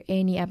 are there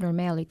any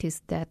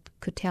abnormalities that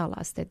could tell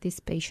us that this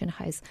patient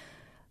has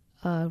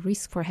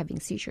risk for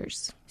having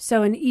seizures?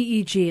 So an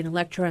EEG, an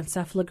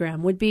electroencephalogram,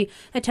 would be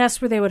a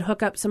test where they would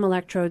hook up some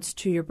electrodes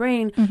to your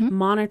brain,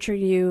 monitor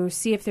you,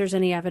 see if there's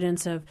any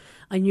evidence of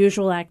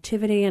unusual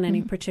activity in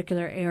any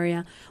particular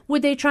area.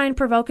 Would they try and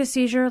provoke a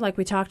seizure, like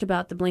we talked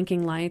about the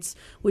blinking lights?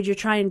 Would you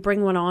try and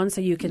bring one on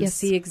so you can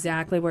see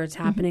exactly where it's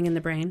happening in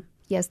the brain?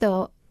 Yes,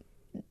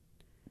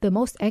 the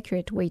most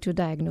accurate way to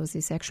diagnose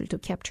is actually to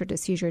capture the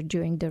seizure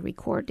during the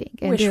recording.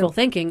 And wishful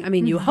thinking. I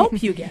mean, you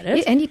hope you get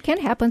it. And it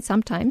can happen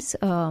sometimes.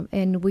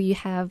 And we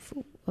have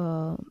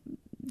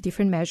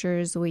different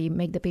measures. We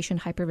make the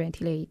patient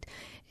hyperventilate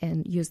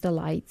and use the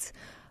lights.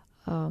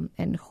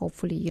 And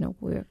hopefully,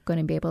 we're going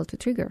to be able to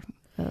trigger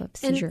a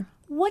seizure.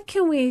 And what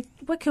can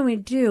we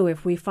do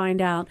if we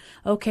find out,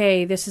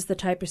 okay, this is the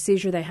type of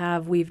seizure they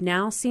have. We've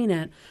now seen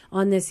it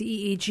on this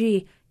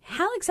EEG.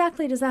 How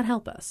exactly does that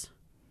help us?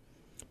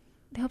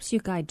 It helps you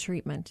guide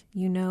treatment.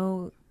 You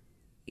know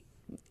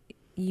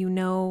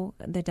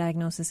the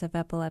diagnosis of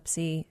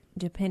epilepsy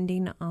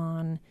depending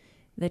on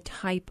the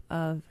type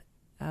of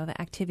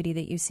activity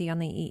that you see on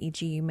the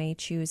EEG. You may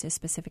choose a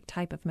specific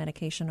type of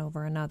medication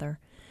over another.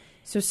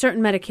 So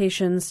certain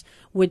medications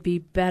would be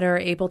better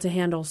able to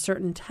handle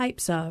certain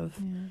types of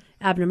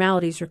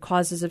abnormalities or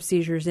causes of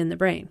seizures in the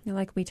brain.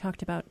 Like we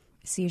talked about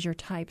seizure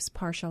types,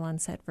 partial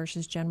onset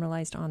versus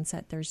generalized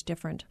onset. There's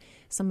different.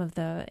 Some of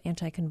the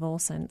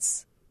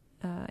anticonvulsant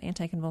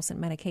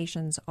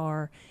medications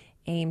are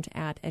aimed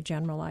at a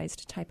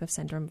generalized type of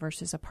syndrome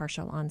versus a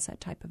partial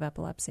onset type of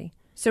epilepsy.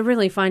 So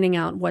really finding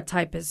out what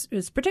type is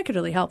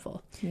particularly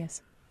helpful.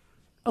 Yes.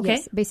 Okay.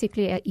 Yes,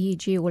 basically, an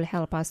EEG will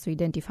help us to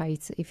identify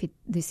if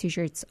the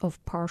seizure is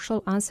of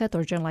partial onset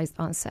or generalized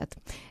onset,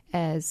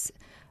 because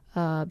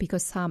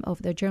some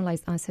of the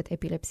generalized onset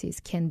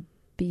epilepsies can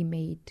be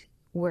made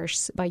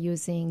worse by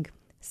using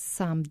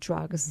some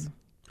drugs.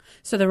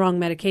 So the wrong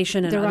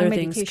medication and other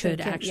things could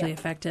actually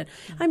affect it.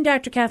 I'm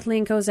Dr.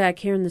 Kathleen Kozak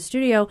here in the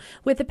studio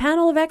with a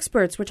panel of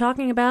experts. We're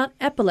talking about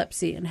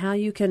epilepsy and how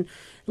you can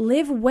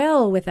live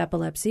well with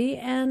epilepsy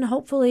and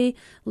hopefully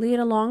lead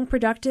a long,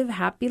 productive,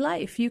 happy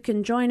life. You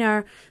can join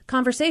our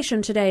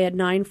conversation today at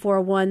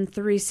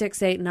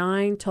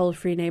 941-3689,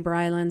 toll-free Neighbor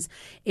Islands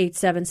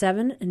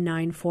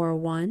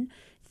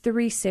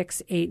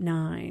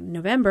 877-941-3689.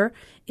 November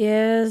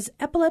is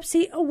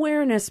Epilepsy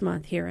Awareness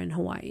Month here in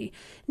Hawaii.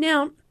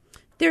 Now,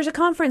 there's a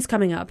conference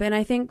coming up, and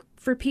I think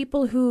for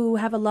people who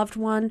have a loved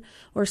one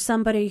or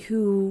somebody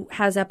who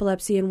has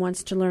epilepsy and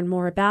wants to learn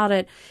more about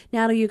it,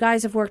 Natalie, you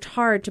guys have worked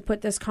hard to put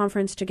this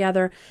conference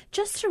together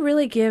just to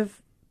really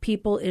give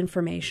people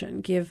information,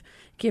 give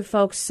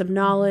folks some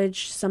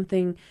knowledge,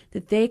 something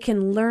that they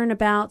can learn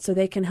about so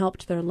they can help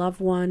to their loved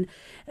one.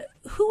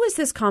 Who is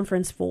this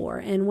conference for,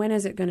 and when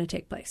is it going to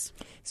take place?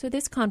 So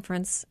this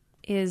conference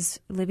is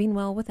Living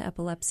Well with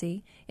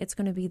Epilepsy. It's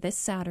going to be this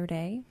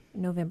Saturday,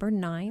 November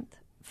 9th.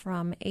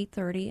 From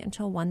 8:30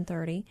 until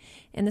 1:30.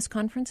 And this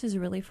conference is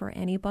really for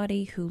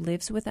anybody who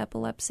lives with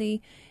epilepsy,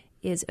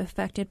 is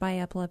affected by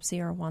epilepsy,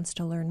 or wants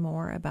to learn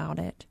more about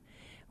it.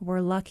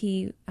 We're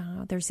lucky.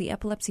 There's the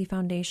Epilepsy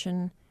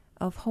Foundation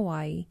of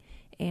Hawaii,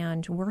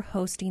 and we're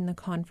hosting the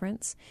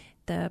conference.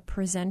 The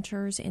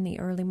presenters in the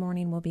early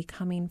morning will be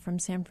coming from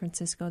San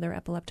Francisco. They're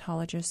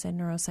epileptologists and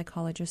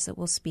neuropsychologists that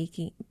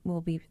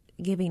will be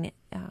giving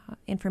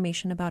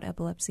information about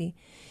epilepsy.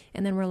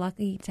 And then we're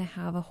lucky to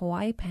have a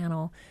Hawaii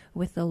panel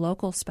with the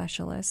local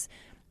specialists.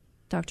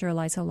 Dr.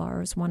 Eliza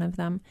Lar is one of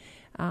them,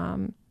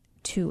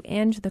 to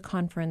end the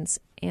conference,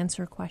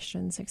 answer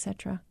questions,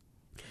 etc.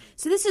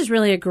 So this is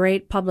really a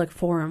great public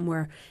forum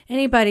where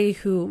anybody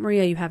who,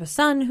 Maria, you have a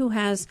son who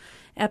has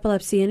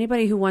epilepsy,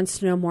 anybody who wants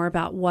to know more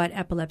about what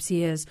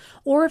epilepsy is,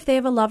 or if they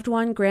have a loved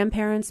one,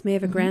 grandparents may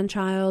have a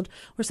grandchild,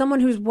 or someone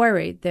who's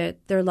worried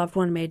that their loved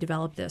one may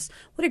develop this.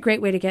 What a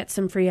great way to get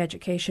some free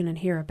education and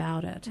hear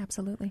about it.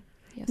 Absolutely.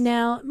 Yes.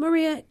 Now,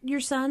 Maria,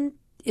 your son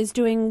is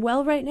doing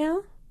well right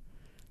now?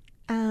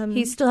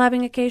 He's still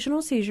having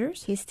occasional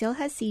seizures. He still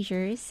has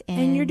seizures.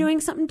 And you're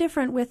doing something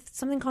different with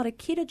something called a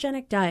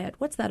ketogenic diet.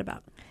 What's that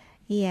about?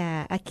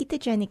 Yeah, a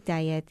ketogenic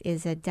diet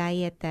is a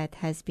diet that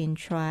has been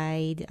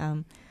tried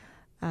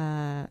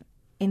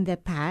in the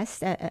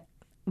past.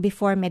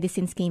 Before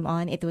medicines came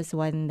on, it was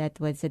one that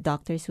the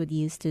doctors would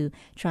use to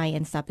try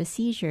and stop the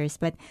seizures.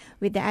 But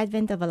with the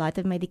advent of a lot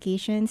of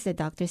medications, the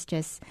doctors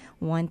just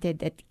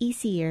wanted it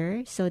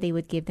easier, so they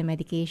would give the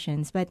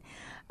medications. But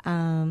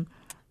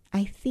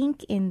I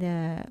think in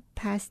the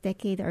past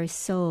decade or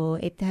so,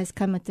 it has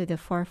come to the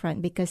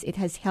forefront because it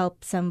has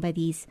helped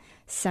somebody's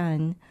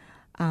son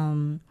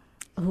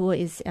who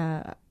is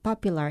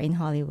popular in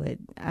Hollywood.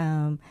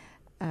 I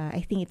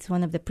think it's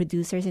one of the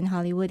producers in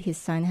Hollywood. His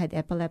son had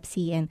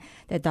epilepsy, and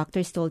the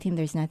doctors told him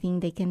there's nothing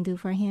they can do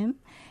for him.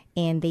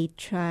 And they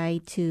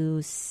tried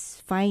to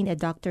find a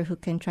doctor who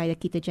can try the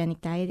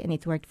ketogenic diet, and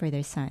it worked for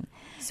their son.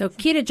 So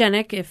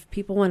ketogenic, if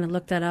people want to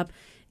look that up,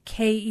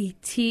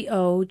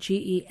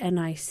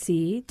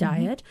 KETOGENIC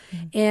diet.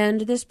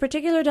 And this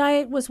particular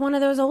diet was one of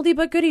those oldie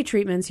but goodie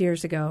treatments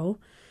years ago.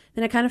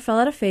 Then it kind of fell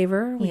out of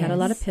favor. We had a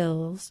lot of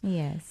pills.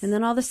 Yes. And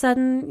then all of a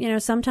sudden,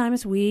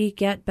 sometimes we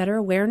get better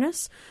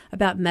awareness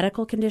about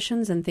medical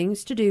conditions and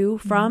things to do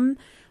from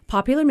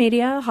popular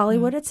media,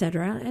 Hollywood,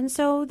 etc. And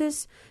so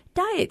this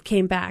diet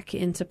came back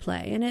into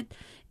play. And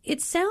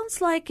it sounds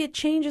like it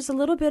changes a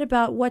little bit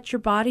about what your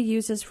body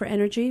uses for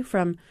energy,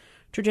 from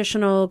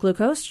traditional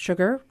glucose,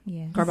 sugar,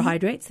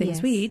 carbohydrates,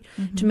 things we eat,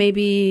 to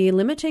maybe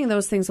limiting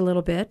those things a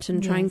little bit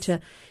and trying to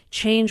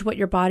change what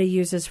your body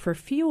uses for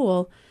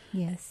fuel.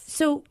 Yes.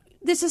 So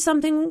this is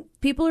something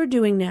people are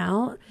doing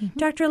now.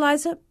 Dr.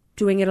 Eliza,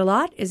 doing it a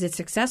lot? Is it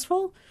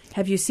successful?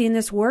 Have you seen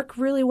this work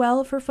really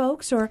well for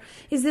folks? Or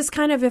is this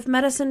kind of, if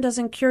medicine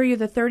doesn't cure you,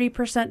 the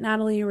 30%,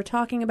 Natalie, you were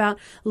talking about,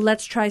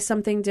 let's try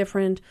something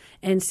different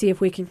and see if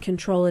we can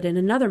control it in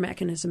another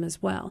mechanism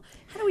as well?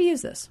 How do we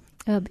use this?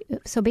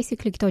 So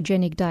basically,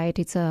 ketogenic diet,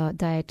 it's a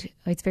diet,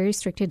 it's very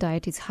restricted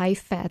diet. It's high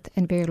fat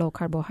and very low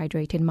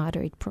carbohydrate and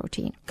moderate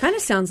protein. Kind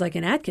of sounds like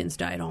an Atkins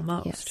diet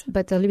almost. Yes,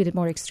 but a little bit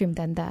more extreme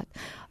than that.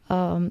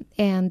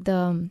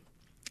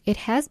 It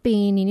has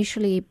been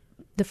initially,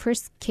 the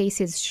first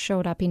cases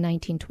showed up in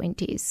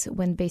 1920s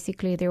when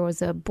basically there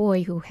was a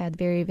boy who had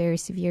very, very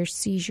severe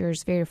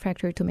seizures, very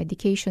refractory to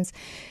medications.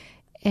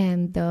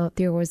 And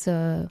there was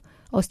a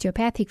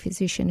osteopathic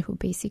physician who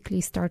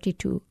basically started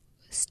to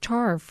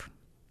starve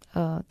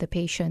the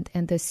patient,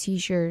 and the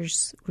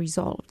seizures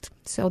resolved.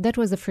 So that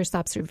was the first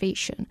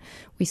observation.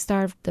 We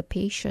starved the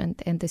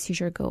patient and the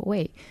seizures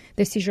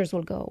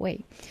will go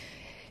away.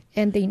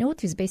 And they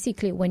noticed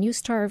basically when you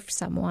starve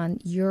someone,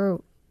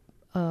 your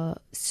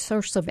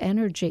source of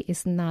energy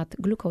is not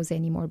glucose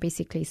anymore.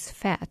 Basically, it's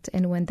fat.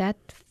 And when that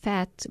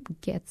fat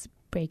gets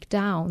break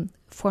down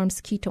forms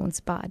ketones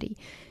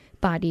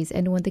bodies.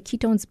 And when the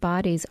ketones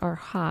bodies are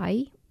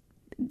high,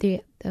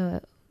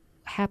 what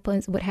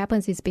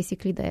happens is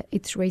basically that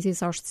it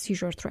raises our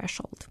seizure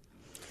threshold.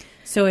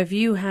 So if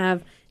you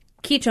have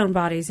ketone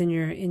bodies in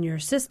your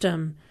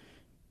system,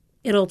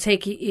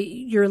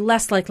 you're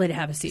less likely to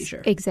have a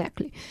seizure.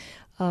 Exactly.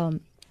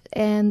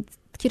 And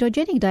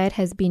ketogenic diet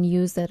has been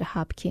used at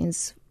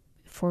Hopkins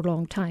for a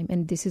long time,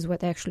 and this is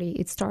what actually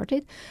it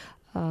started.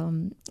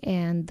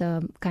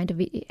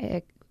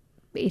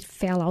 It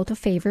fell out of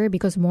favor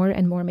because more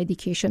and more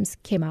medications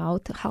came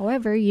out.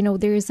 However,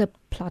 there is a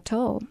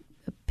plateau.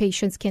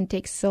 Patients can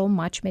take so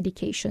much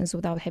medications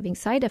without having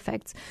side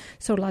effects.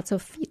 So lots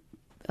of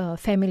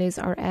families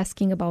are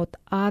asking about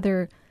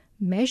other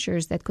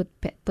measures that could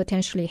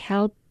potentially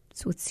help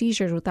with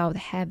seizures without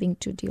having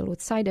to deal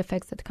with side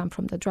effects that come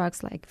from the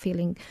drugs, like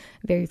feeling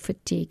very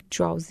fatigued,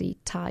 drowsy,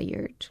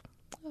 tired.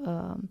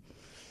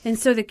 And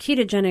so the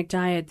ketogenic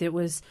diet that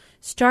was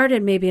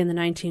started maybe in the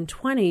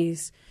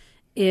 1920s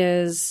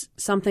is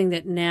something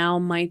that now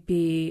might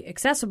be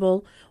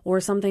accessible,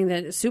 or something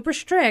that is super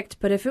strict,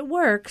 but if it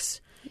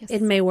works,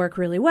 it may work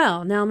really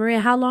well. Now, Maria,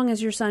 how long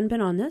has your son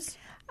been on this?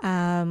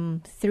 3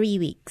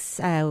 weeks.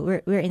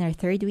 We're in our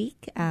third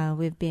week.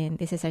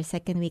 This is our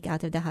second week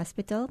out of the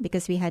hospital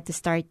because we had to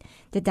start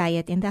the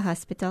diet in the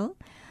hospital.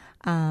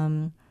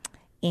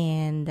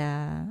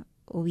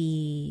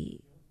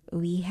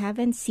 We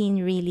haven't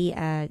seen really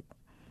a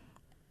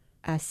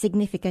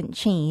significant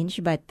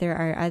change, but there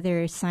are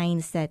other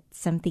signs that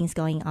something's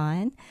going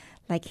on,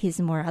 like he's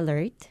more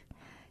alert.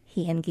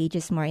 He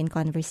engages more in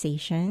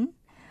conversation.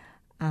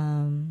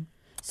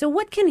 So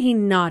what can he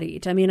not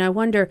eat? I mean, I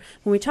wonder,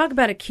 when we talk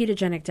about a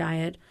ketogenic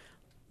diet,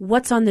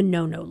 what's on the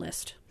no-no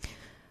list?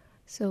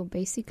 So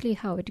basically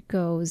how it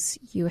goes,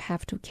 you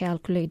have to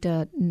calculate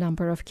the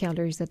number of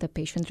calories that the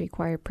patient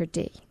requires per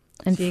day.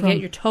 And so you get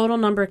your total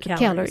number of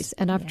calories.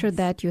 And after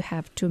that, you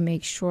have to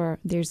make sure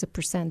there's a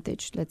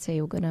percentage. Let's say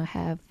you're going to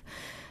have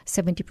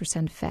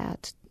 70%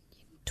 fat,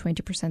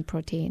 20%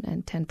 protein,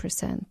 and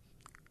 10%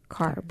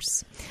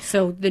 carbs.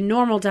 So the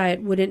normal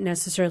diet wouldn't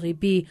necessarily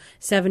be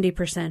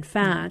 70%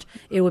 fat.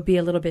 It would be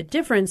a little bit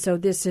different. So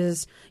this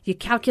is, you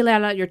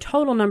calculate out your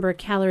total number of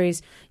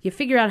calories, you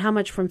figure out how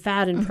much from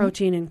fat and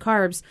protein and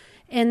carbs,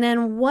 and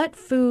then what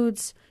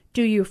foods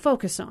do you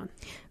focus on?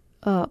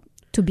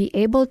 To be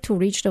able to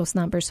reach those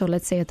numbers, so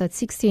let's say at that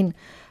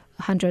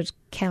 1,600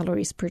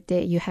 calories per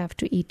day, you have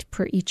to eat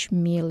per each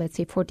meal, let's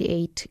say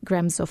 48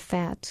 grams of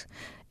fat,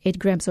 8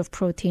 grams of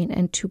protein,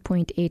 and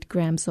 2.8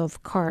 grams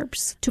of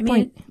carbs.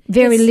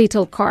 Very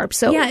little carbs.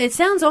 So yeah, it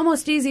sounds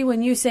almost easy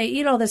when you say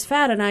eat all this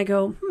fat, and I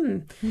go,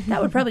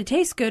 that would probably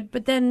taste good,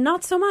 but then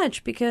not so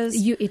much because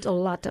you eat a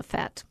lot of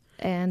fat.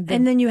 And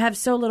then you have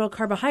so little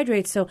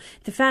carbohydrates. So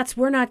the fats,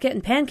 we're not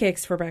getting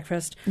pancakes for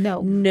breakfast. No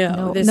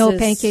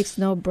pancakes,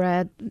 no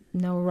bread,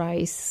 no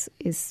rice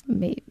is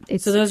made.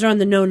 So those are on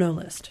the no-no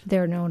list.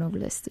 They're no-no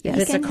list. Yes.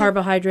 If it's a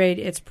carbohydrate,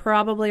 it's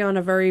probably on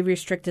a very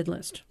restricted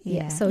list.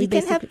 Yeah. So you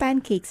can have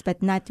pancakes,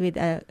 but not with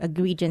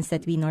ingredients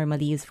that we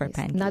normally use for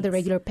pancakes. Not the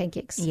regular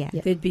pancakes. Yeah.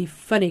 They'd be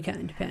funny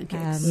kind of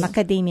pancakes.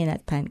 Macadamia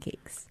nut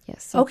pancakes.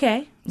 Yes.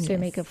 Okay. So you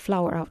make a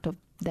flour out of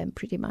them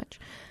pretty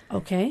much.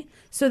 Okay.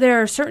 So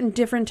there are certain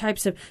different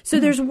types of... So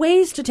there's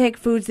ways to take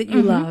foods that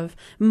you love,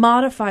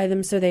 modify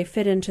them so they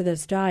fit into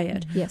this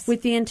diet. Yes.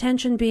 With the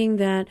intention being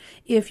that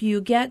if you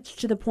get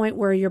to the point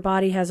where your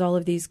body has all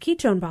of these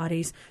ketone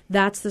bodies,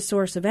 that's the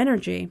source of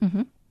energy,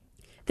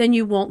 then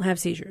you won't have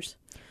seizures.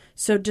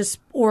 So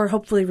or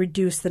hopefully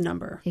reduce the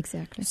number.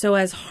 Exactly. So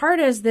as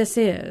hard as this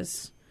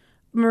is,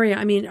 Maria,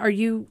 I mean, are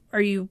you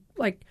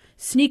like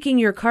sneaking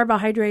your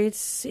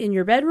carbohydrates in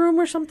your bedroom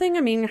or something?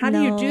 I mean, how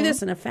do you do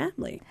this in a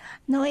family?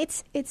 No,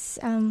 it's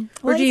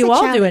or do you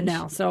all do it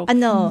now? So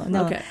no.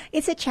 Okay.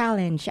 It's a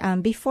challenge.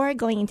 Before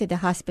going into the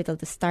hospital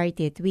to start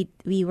it,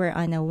 we were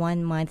on a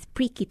 1-month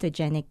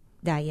pre-ketogenic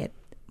diet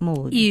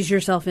mode. Ease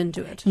yourself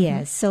into it.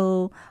 Yes.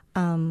 So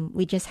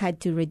we just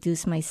had to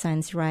reduce my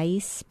son's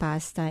rice,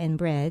 pasta, and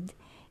bread,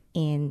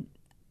 and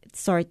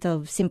sort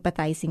of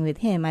sympathizing with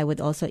him, I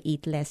would also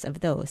eat less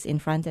of those in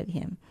front of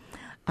him.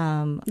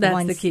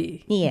 That's the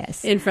key.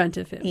 Yes. In front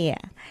of him.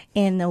 Yeah.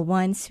 And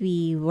once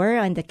we were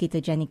on the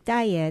ketogenic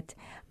diet,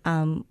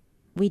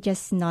 we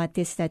just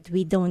noticed that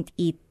we don't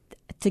eat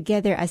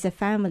together as a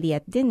family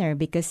at dinner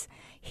because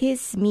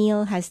his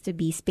meal has to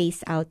be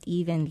spaced out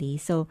evenly.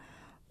 So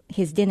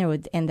his dinner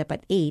would end up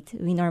at 8.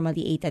 We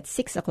normally ate at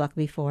 6 o'clock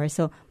before.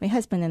 So my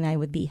husband and I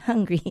would be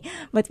hungry.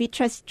 But we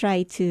just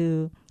try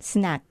to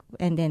snack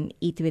and then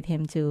eat with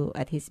him too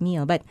at his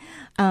meal. But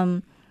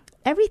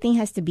everything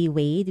has to be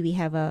weighed. We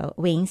have a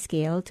weighing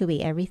scale to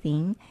weigh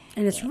everything.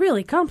 And it's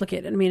really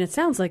complicated. I mean, it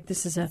sounds like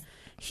this is a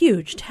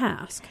huge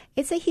task.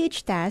 It's a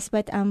huge task,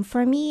 but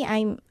for me,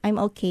 I'm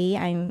okay.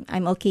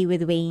 I'm okay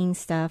with weighing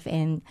stuff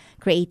and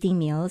creating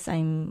meals.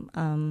 I'm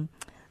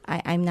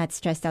not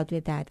stressed out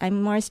with that.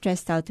 I'm more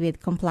stressed out with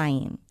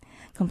complying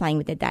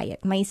with the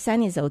diet. My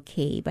son is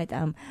okay, but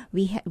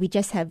we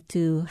just have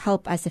to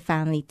help as a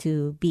family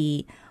to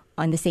be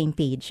on the same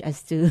page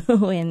as to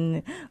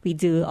when we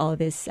do all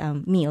these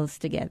meals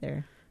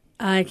together.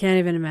 I can't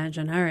even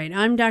imagine. All right.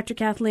 I'm Dr.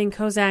 Kathleen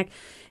Kozak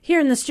here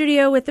in the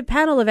studio with the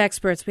panel of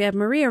experts. We have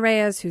Maria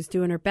Reyes, who's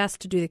doing her best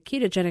to do the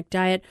ketogenic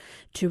diet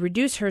to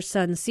reduce her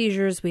son's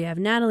seizures. We have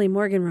Natalie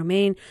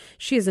Morgan-Romaine.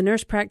 She is a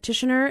nurse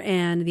practitioner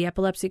and the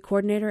epilepsy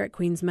coordinator at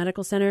Queens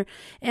Medical Center.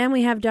 And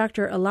we have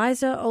Dr.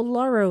 Eliza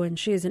Olaro, and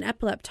she is an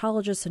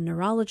epileptologist and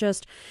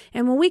neurologist.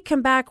 And when we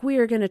come back, we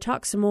are going to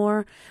talk some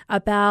more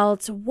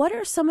about what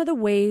are some of the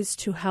ways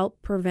to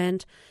help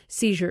prevent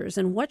seizures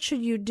and what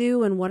should you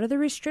do and what are the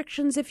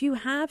restrictions if you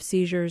have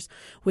seizures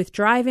with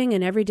driving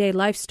and everyday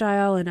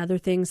lifestyle and other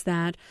things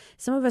that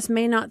some of us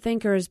may not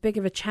think are as big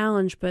of a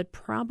challenge, but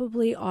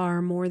probably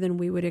are more than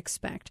we would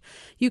expect.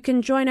 You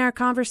can join our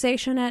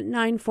conversation at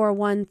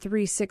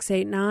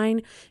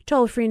 941-3689,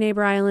 toll-free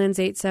Neighbor Islands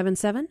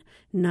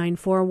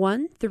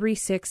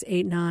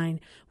 877-941-3689.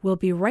 We'll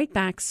be right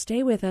back.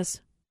 Stay with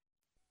us.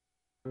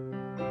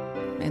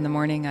 In the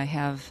morning, I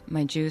have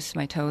my juice,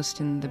 my toast,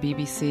 and the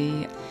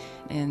BBC.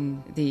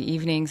 In the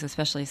evenings,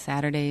 especially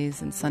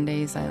Saturdays and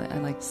Sundays, I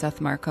like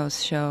Seth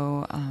Marcos'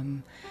 show.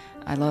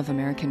 I love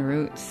American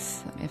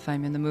Roots. If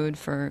I'm in the mood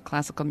for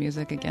classical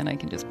music, again, I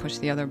can just push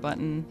the other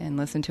button and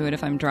listen to it.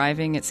 If I'm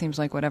driving, it seems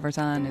like whatever's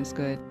on is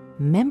good.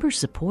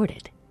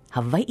 Member-supported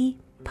Hawaii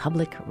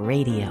Public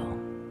Radio.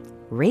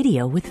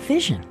 Radio with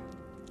vision.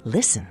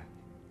 Listen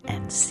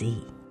and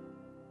see.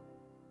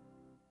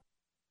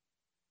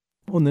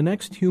 On the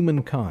next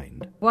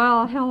Humankind.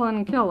 While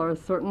Helen Keller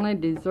certainly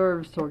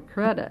deserves her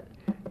credit,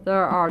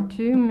 there are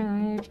too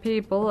many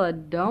people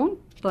that don't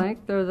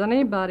think there's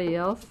anybody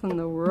else in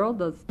the world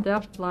that's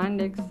deafblind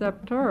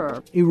except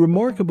her. A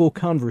remarkable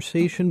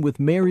conversation with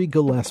Mary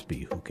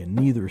Gillespie, who can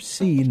neither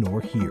see nor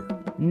hear.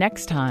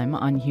 Next time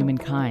on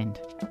Humankind.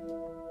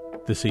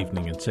 This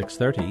evening at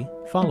 6:30,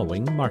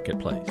 following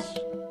Marketplace.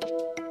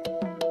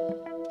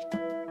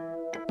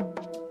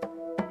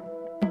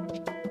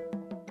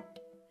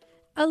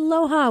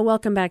 Aloha.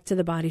 Welcome back to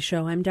The Body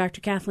Show. I'm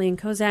Dr. Kathleen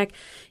Kozak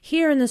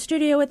here in the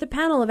studio with the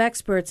panel of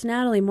experts,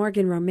 Natalie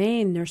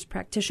Morgan-Romaine, nurse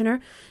practitioner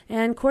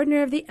and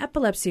coordinator of the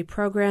Epilepsy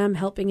Program,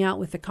 helping out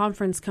with the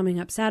conference coming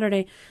up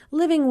Saturday,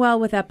 Living Well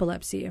with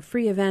Epilepsy, a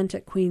free event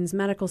at Queens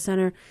Medical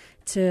Center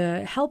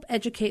to help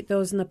educate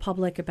those in the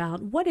public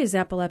about what is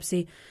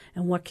epilepsy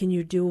and what can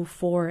you do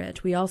for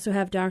it. We also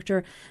have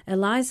Dr.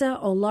 Eliza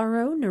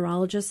Olaro,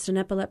 neurologist and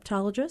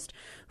epileptologist,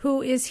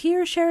 who is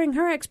here sharing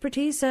her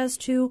expertise as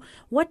to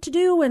what to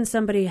do when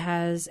somebody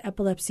has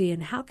epilepsy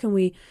and how can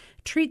we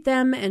treat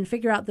them and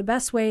figure out the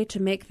best way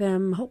to make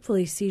them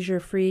hopefully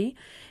seizure-free.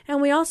 And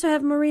we also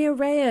have Maria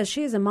Reyes.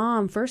 She is a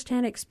mom,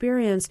 first-hand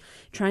experience,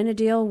 trying to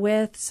deal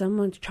with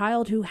someone's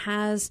child who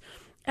has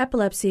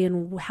epilepsy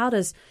and how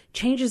does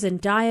changes in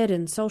diet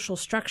and social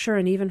structure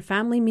and even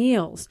family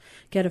meals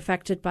get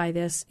affected by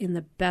this in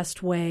the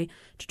best way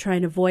to try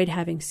and avoid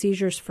having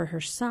seizures for her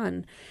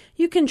son.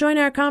 You can join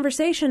our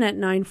conversation at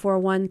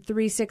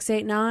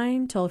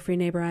 941-3689, toll-free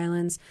Neighbor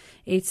Islands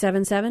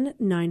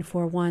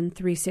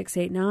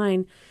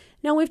 877-941-3689.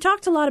 Now, we've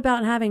talked a lot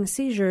about having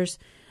seizures.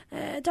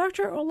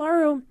 Dr.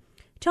 Olaro,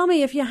 tell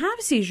me, if you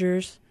have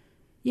seizures,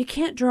 you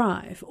can't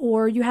drive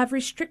or you have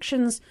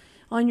restrictions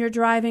on your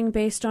driving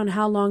based on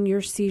how long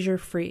you're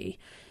seizure-free.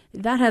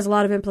 That has a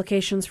lot of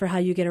implications for how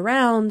you get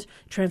around,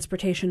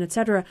 transportation,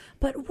 etc.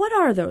 But what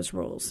are those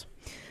rules?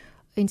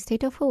 In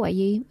state of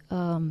Hawaii,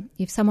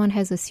 if someone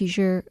has a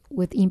seizure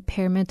with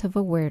impairment of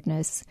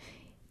awareness,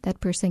 that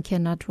person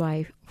cannot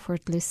drive for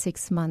at least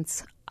 6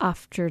 months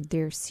after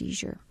their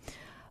seizure.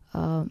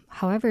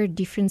 However,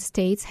 different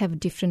states have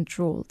different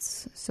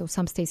rules. So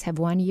some states have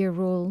 1 year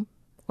rule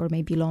or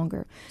maybe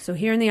longer. So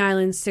here in the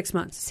islands, 6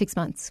 months. 6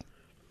 months.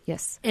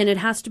 Yes. And it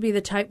has to be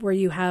the type where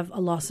you have a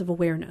loss of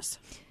awareness.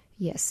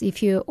 Yes,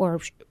 if you're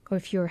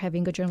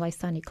having a generalized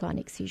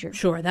tonic-clonic seizure.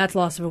 Sure, that's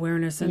loss of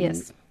awareness. And,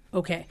 yes.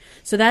 Okay,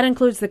 so that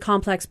includes the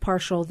complex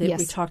partial that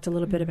we talked a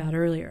little bit about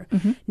earlier.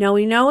 Mm-hmm. Now,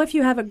 we know if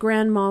you have a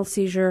grand mal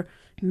seizure,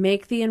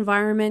 make the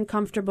environment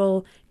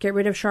comfortable, get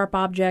rid of sharp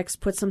objects,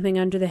 put something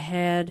under the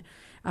head.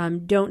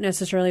 Don't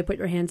necessarily put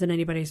your hands in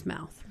anybody's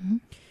mouth. Mm-hmm.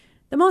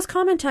 The most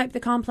common type, the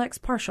complex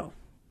partial.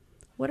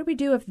 What do we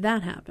do if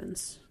that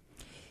happens?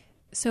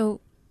 So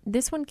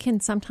this one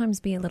can sometimes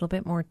be a little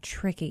bit more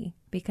tricky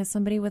because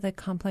somebody with a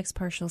complex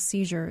partial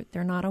seizure,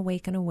 they're not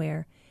awake and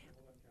aware.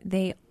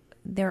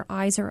 Their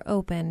eyes are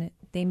open.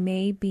 They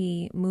may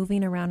be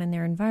moving around in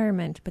their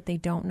environment, but they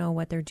don't know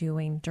what they're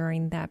doing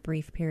during that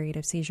brief period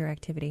of seizure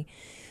activity.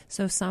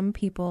 So some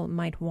people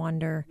might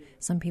wander,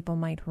 some people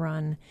might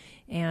run,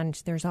 and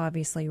there's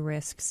obviously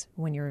risks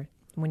when you're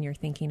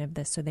thinking of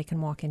this. So they can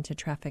walk into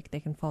traffic,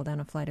 they can fall down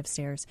a flight of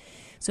stairs.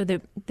 So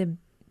the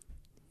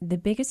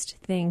biggest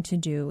thing to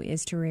do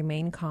is to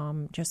remain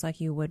calm, just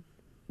like you would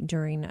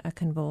during a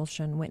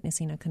convulsion,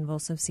 witnessing a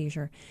convulsive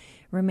seizure.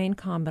 Remain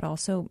calm, but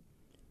also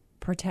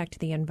protect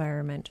the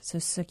environment. So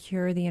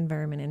secure the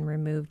environment and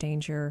remove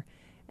danger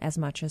as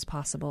much as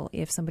possible.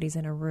 If somebody's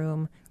in a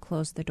room,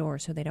 close the door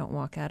so they don't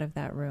walk out of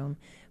that room.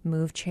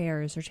 Move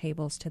chairs or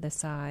tables to the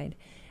side.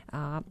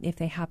 If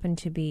they happen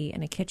to be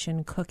in a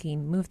kitchen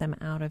cooking, move them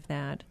out of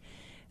that.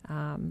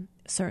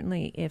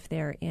 Certainly if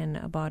they're in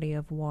a body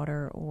of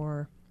water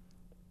or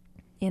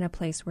in a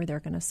place where they're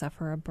going to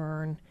suffer a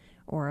burn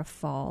or a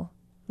fall,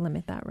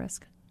 limit that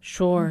risk.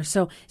 Sure.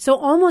 So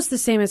almost the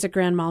same as a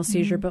grand mal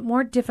seizure, but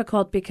more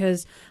difficult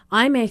because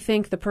I may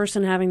think the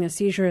person having the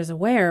seizure is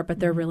aware, but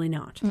they're really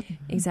not.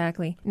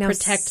 Exactly. Now,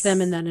 protect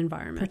them in that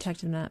environment.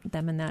 Protect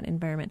them in that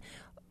environment.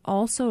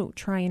 Also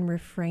try and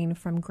refrain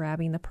from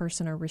grabbing the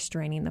person or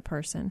restraining the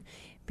person,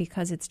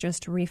 because it's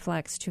just a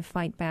reflex to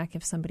fight back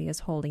if somebody is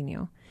holding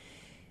you.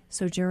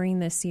 So during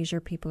this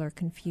seizure, people are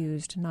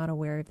confused, not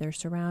aware of their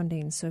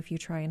surroundings. So if you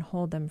try and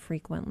hold them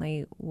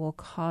frequently, will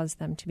cause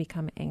them to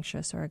become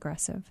anxious or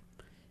aggressive.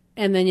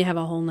 And then you have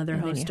a whole other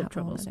host of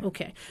troubles.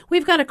 Okay.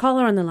 We've got a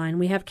caller on the line.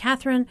 We have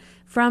Catherine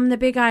from the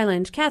Big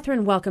Island.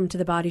 Catherine, welcome to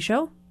The Body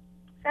Show.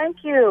 Thank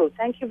you.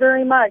 Thank you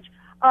very much.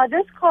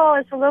 This call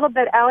is a little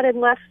bit out in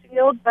left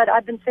field, but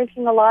I've been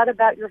thinking a lot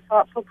about your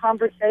thoughtful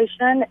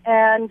conversation,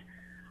 and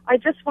I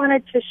just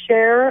wanted to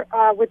share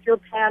with your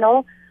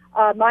panel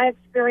my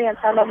experience.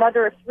 I'm a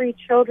mother of 3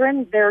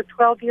 children. They're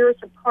 12 years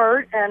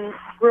apart and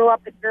grew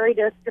up at very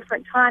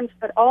different times,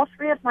 but all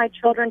 3 of my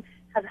children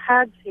have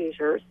had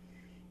seizures.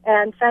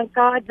 And thank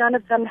God none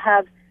of them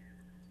have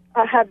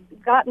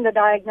gotten the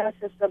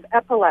diagnosis of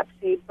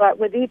epilepsy. But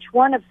with each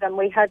one of them,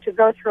 we had to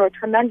go through a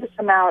tremendous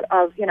amount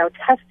of,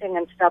 testing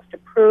and stuff to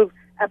prove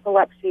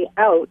epilepsy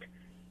out.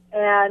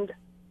 And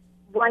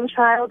one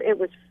child, it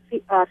was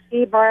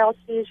febrile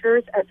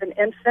seizures as an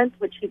infant,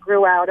 which he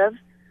grew out of.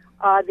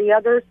 The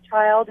other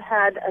child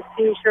had a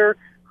seizure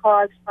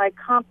caused by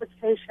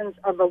complications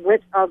of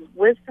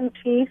wisdom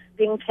teeth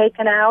being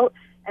taken out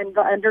and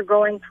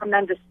undergoing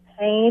tremendous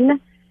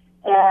pain.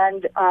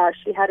 And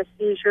she had a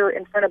seizure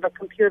in front of a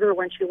computer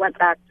when she went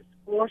back to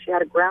school. She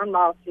had a grand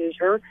mal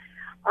seizure.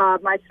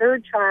 My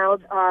third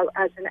child,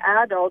 as an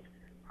adult,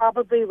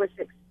 probably was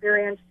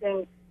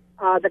experiencing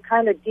the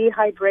kind of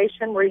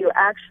dehydration where you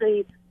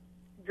actually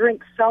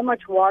drink so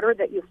much water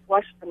that you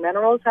flush the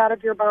minerals out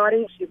of your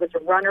body. She was a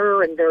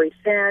runner and very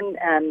thin.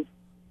 And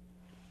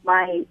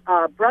my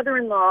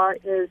brother-in-law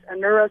is a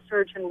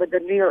neurosurgeon with the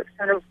New York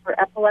Center for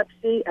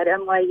Epilepsy at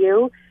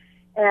NYU.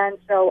 And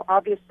so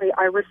obviously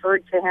I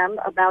referred to him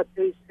about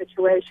these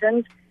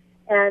situations.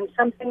 And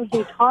something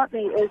he taught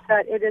me is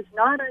that it is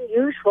not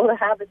unusual to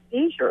have a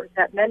seizure,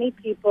 that many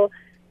people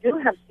do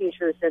have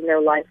seizures in their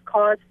life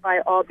caused by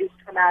all these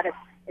traumatic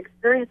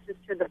experiences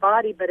to the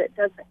body, but it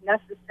doesn't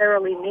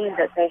necessarily mean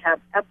that they have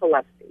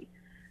epilepsy.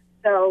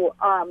 So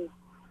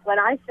when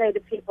I say to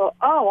people,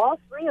 all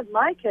 3 of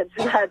my kids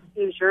have had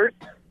seizures,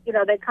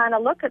 they kind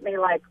of look at me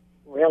like,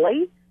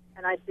 really?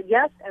 And I said,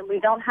 yes, and we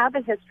don't have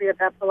a history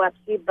of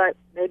epilepsy, but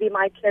maybe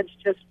my kids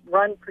just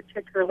run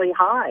particularly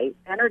high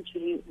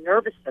energy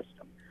nervous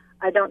system.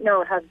 I don't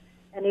know. Have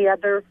any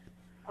other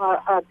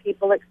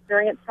people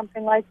experienced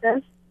something like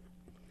this?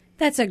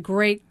 That's a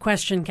great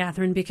question,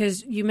 Catherine,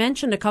 because you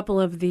mentioned a couple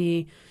of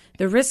the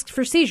risks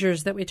for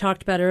seizures that we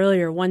talked about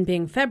earlier, one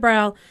being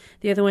febrile,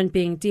 the other one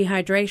being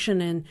dehydration.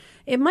 And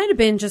it might have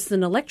been just an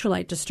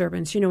electrolyte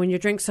disturbance. When you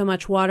drink so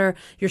much water,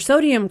 your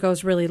sodium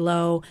goes really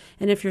low.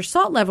 And if your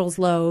salt level's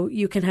low,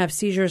 you can have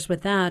seizures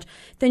with that.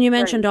 Then you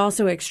mentioned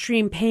also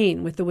extreme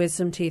pain with the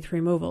wisdom teeth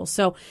removal.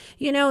 So,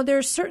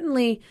 there's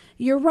certainly,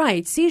 you're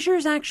right,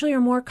 seizures actually are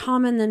more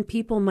common than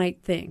people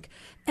might think.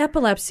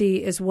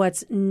 Epilepsy is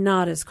what's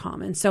not as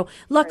common. So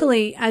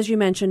luckily, as you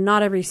mentioned,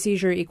 not every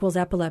seizure equals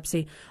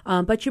epilepsy.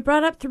 But you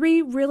brought up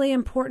 3 really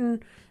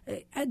important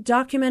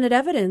documented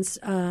evidence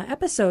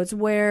episodes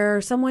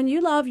where someone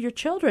you love, your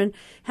children,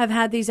 have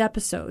had these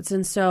episodes.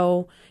 And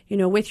so,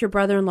 with your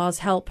brother-in-law's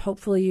help,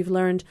 hopefully you've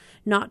learned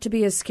not to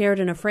be as scared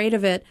and afraid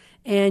of it.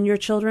 And your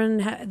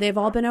children, they've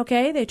all been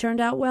okay? They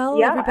turned out well?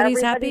 Yeah,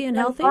 everybody's happy and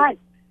healthy? Fine.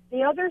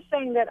 The other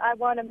thing that I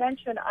want to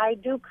mention, I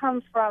do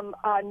come from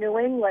New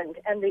England,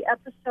 and the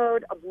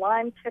episode of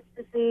Lyme tick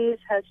disease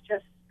has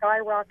just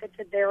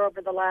skyrocketed there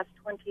over the last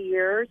 20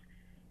 years.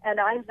 And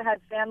I've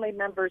had family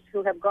members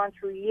who have gone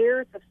through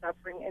years of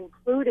suffering,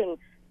 including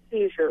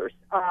seizures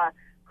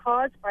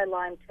caused by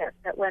Lyme tick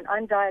that went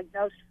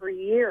undiagnosed for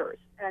years.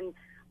 And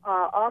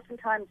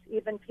oftentimes,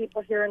 even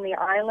people here in the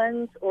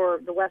islands or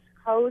the West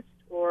Coast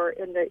or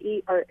in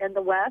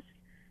the West,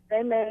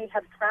 they may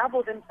have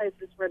traveled in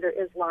places where there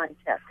is Lyme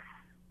tick,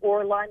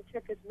 or Lyme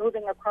tick is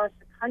moving across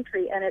the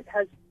country, and it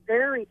has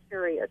very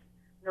serious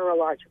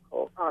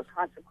neurological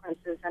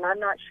consequences. And I'm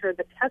not sure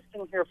the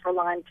testing here for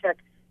Lyme tick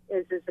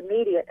is as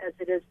immediate as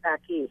it is back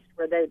east,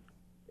 where they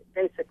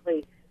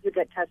basically, you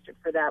get tested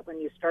for that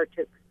when you start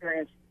to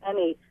experience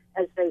any,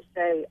 as they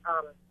say,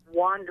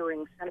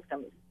 wandering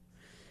symptoms.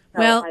 So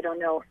well, I don't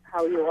know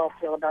how you all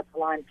feel about the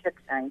Lyme tick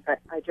thing, but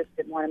I just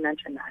didn't want to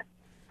mention that.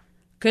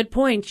 Good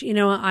point.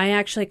 I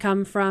actually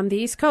come from the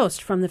East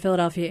Coast, from the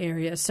Philadelphia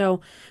area,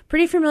 so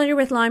pretty familiar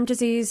with Lyme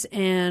disease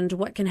and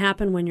what can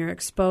happen when you're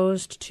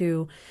exposed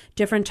to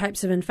different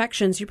types of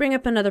infections. You bring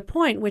up another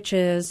point, which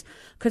is,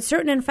 could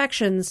certain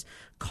infections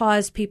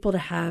cause people to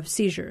have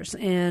seizures.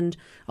 And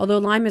although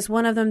Lyme is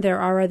one of them, there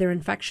are other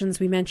infections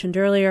we mentioned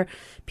earlier.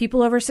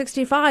 People over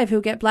 65 who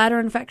get bladder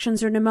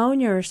infections or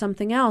pneumonia or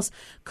something else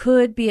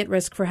could be at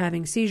risk for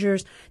having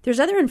seizures.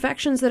 There's other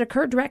infections that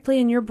occur directly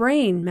in your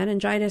brain,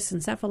 meningitis,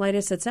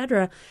 encephalitis,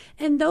 etc.,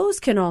 and those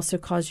can also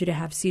cause you to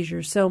have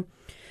seizures. So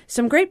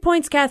some great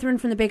points, Catherine,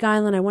 from the Big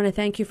Island. I want to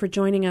thank you for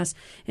joining us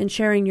and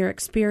sharing your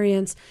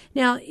experience.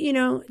 Now,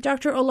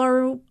 Dr.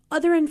 Olaru,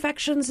 other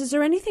infections, is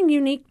there anything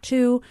unique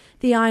to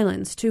the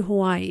islands, to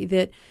Hawaii,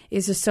 that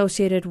is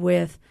associated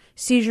with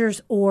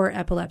seizures or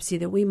epilepsy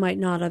that we might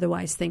not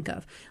otherwise think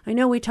of? I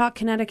know we talk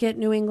Connecticut,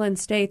 New England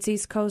states,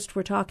 East Coast,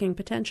 we're talking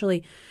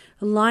potentially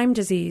Lyme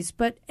disease,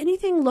 but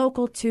anything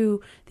local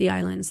to the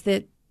islands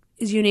that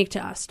is unique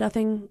to us?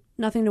 Nothing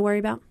to worry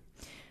about?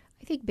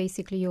 I think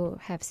basically you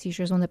have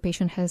seizures when the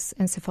patient has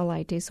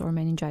encephalitis or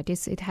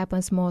meningitis. It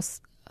happens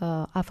most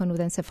often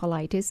with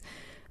encephalitis.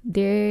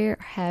 There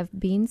have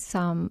been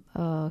some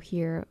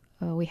here.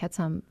 We had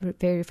some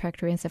very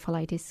refractory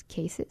encephalitis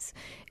cases.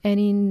 And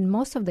in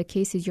most of the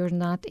cases, you're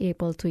not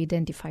able to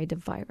identify the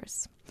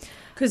virus.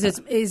 Because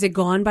is it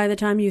gone by the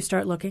time you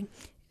start looking?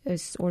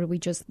 Or we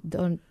just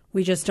don't.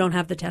 We just don't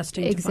have the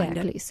testing to find it.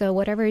 Exactly. So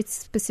whatever it's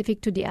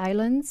specific to the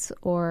islands,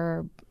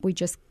 or we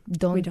just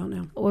don't. We don't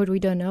know. Or we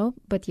don't know.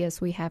 But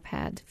yes, we have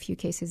had a few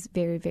cases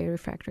very, very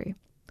refractory.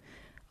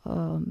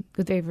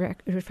 With very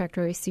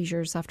refractory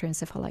seizures after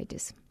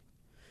encephalitis.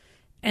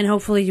 And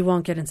hopefully you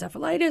won't get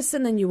encephalitis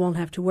and then you won't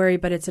have to worry.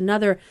 But it's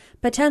another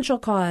potential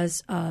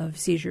cause of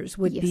seizures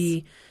would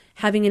be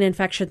having an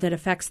infection that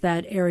affects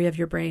that area of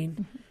your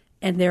brain.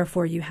 And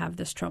therefore you have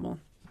this trouble.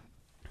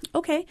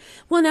 Okay.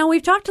 Well, now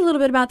we've talked a little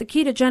bit about the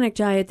ketogenic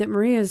diet that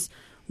Maria's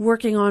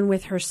working on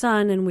with her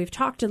son, and we've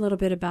talked a little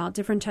bit about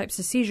different types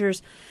of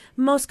seizures.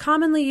 Most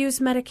commonly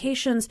used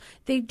medications,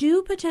 they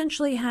do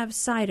potentially have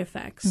side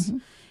effects.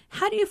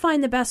 How do you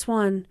find the best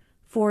one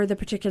for the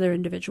particular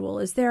individual?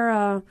 Is there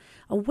a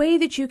way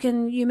that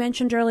you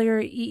mentioned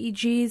earlier,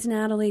 EEGs,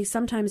 Natalie,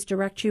 sometimes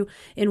direct you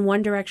in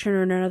one direction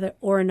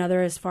or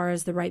another as far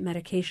as the right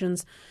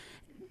medications.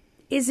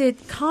 Is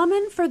it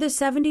common for the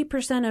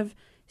 70% of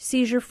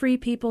seizure-free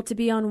people to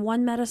be on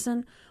one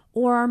medicine,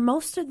 or are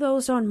most of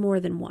those on more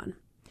than one?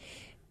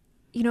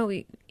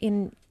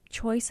 In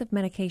choice of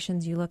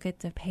medications, you look at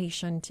the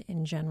patient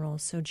in general,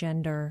 so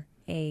gender,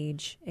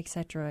 age,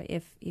 etc.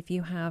 If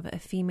you have a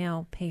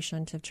female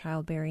patient of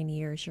childbearing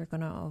years, you're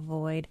going to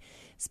avoid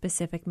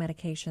specific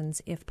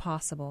medications if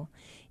possible.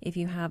 If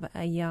you have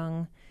a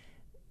young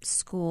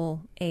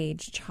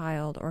school-age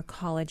child or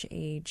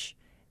college-age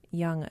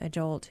young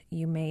adult,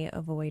 you may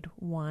avoid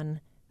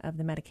one of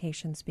the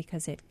medications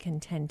because it can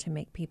tend to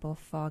make people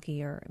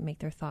foggy or make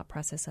their thought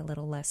process a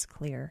little less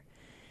clear.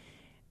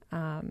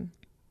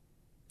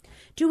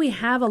 Do we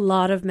have a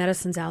lot of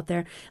medicines out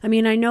there? I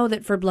mean, I know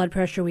that for blood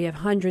pressure we have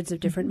hundreds of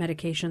different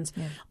medications.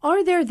 Yeah.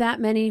 Are there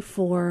that many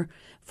for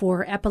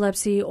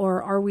epilepsy,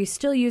 or are we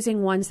still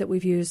using ones that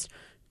we've used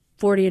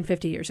 40 and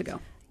 50 years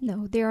ago?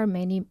 No, there are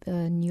many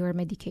newer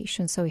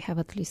medications, so we have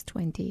at least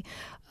 20.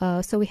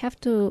 So we have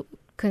to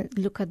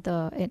look at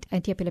the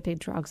anti-epileptic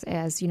drugs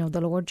as,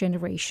 the lower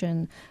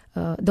generation,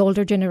 the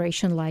older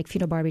generation like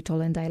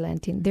phenobarbital and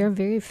dilantin. They're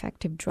very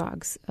effective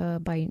drugs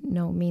by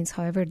no means.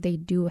 However, they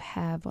do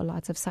have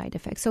lots of side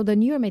effects. So the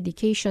newer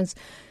medications,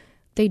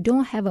 they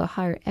don't have a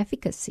higher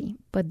efficacy,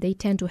 but they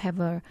tend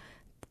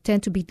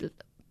to be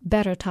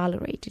better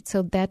tolerated.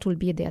 So that will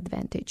be the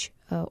advantage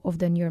of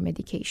the newer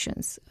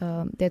medications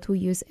that we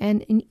use.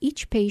 And in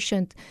each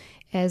patient,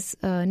 as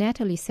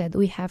Natalie said,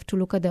 we have to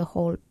look at the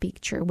whole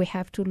picture. We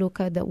have to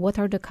look at what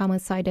are the common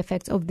side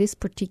effects of this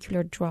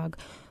particular drug.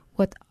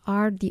 What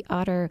are the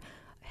other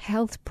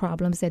health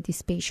problems that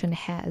this patient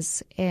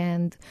has?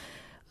 And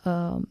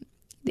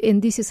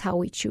this is how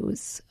we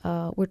choose.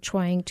 We're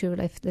trying to,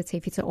 let's say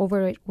if it's an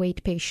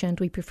overweight patient,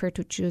 we prefer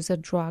to choose a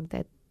drug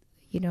that,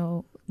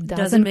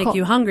 doesn't make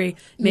you hungry,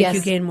 make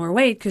you gain more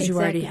weight because you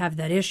Exactly. already have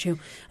that issue.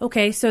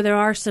 Okay, so there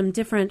are some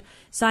different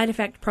side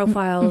effect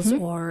profiles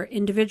or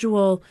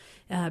individual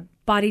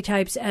body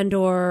types and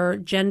or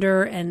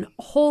gender and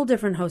a whole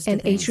different host of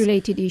and things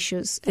age-related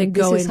issues that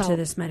go into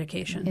this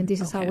medication. And this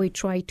is how we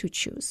try to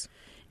choose.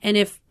 And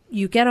if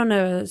you get on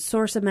a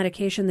source of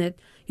medication that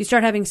you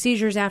start having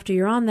seizures after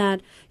you're on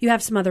that, you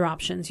have some other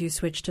options. You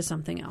switch to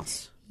something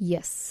else.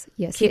 Yes.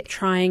 Keep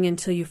trying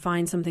until you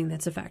find something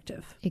that's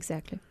effective.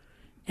 Exactly.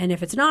 And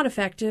if it's not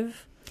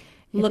effective,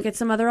 look at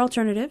some other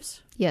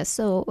alternatives. Yes.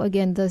 So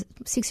again, the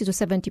 60 to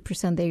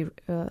 70% they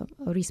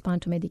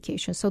respond to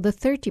medication. So the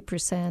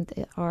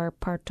 30% are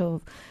part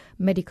of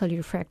medically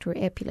refractory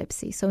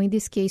epilepsy. So in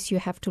this case, you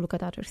have to look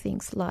at other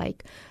things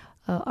like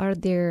are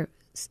there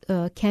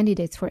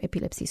candidates for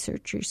epilepsy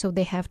surgery? So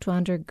they have to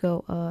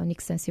undergo an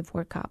extensive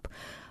workup.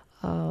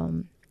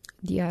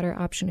 The other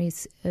option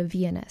is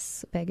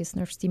VNS, vagus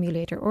nerve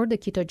stimulator, or the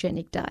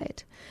ketogenic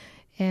diet.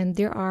 And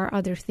there are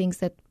other things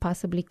that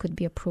possibly could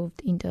be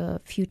approved in the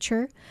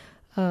future.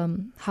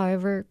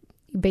 However,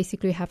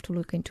 basically you have to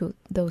look into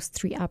those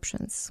three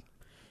options.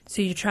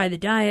 So you try the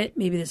diet,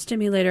 maybe the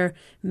stimulator,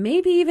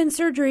 maybe even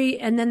surgery,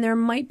 and then there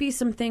might be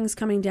some things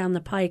coming down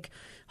the pike,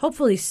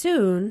 hopefully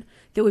soon,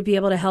 that would be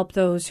able to help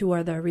those who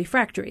are the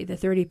refractory, the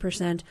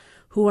 30%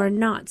 who are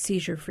not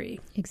seizure-free.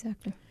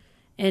 Exactly.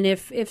 And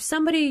if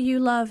somebody you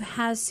love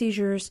has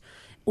seizures,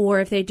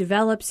 or if they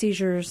develop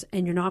seizures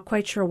and you're not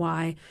quite sure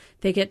why,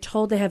 they get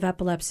told they have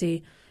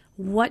epilepsy,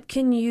 what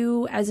can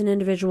you as an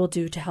individual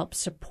do to help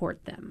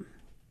support them?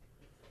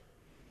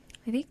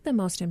 I think the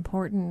most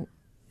important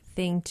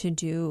thing to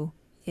do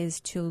is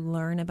to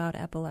learn about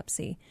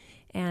epilepsy.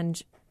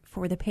 And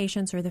for the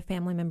patients or the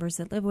family members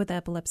that live with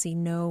epilepsy,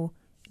 know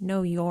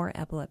your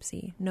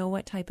epilepsy, know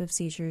what type of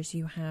seizures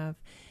you have,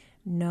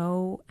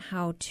 know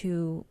how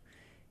to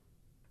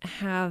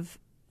have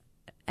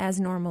as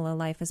normal a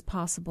life as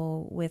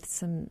possible with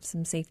some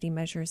safety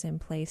measures in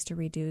place to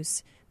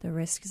reduce the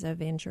risks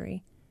of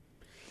injury.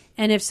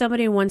 And if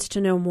somebody wants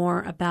to know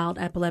more about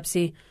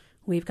epilepsy,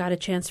 we've got a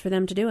chance for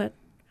them to do it.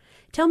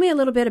 Tell me a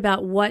little bit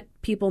about what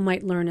people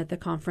might learn at the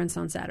conference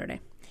on Saturday.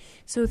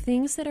 So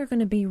things that are going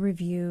to be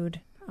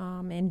reviewed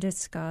and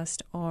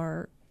discussed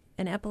are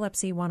an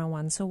Epilepsy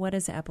 101. So what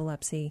is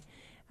epilepsy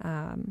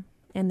and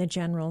the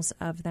generals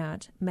of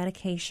that?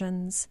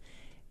 Medications,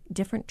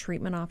 different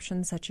treatment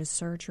options such as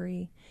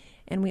surgery.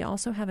 And we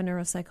also have a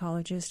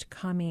neuropsychologist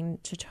coming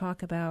to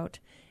talk about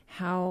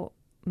how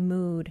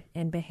mood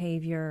and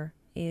behavior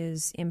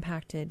is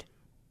impacted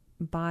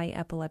by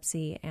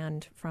epilepsy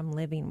and from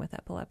living with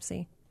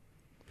epilepsy.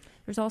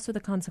 There's also the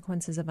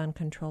consequences of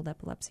uncontrolled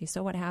epilepsy.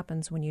 So what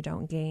happens when you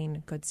don't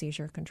gain good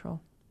seizure control?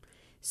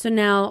 So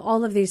now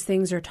all of these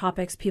things are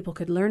topics people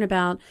could learn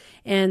about.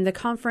 And the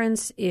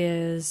conference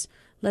is,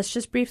 let's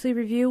just briefly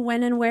review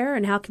when and where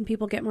and how can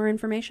people get more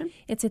information?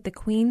 It's at the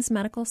Queens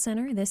Medical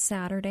Center this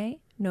Saturday,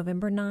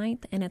 November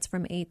 9th, and it's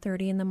from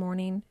 8:30 in the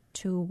morning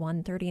to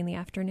 1:30 in the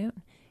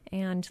afternoon.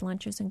 And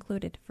lunch is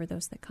included for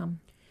those that come.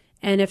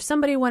 And if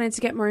somebody wanted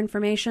to get more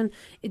information,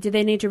 do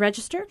they need to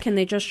register? Can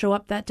they just show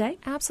up that day?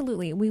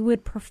 Absolutely. We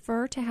would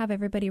prefer to have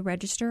everybody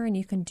register, and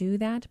you can do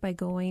that by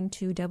going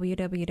to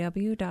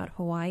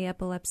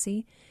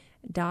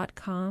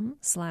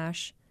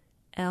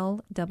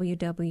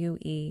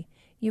www.hawaiiepilepsy.com/LWWE.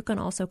 You can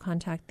also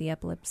contact the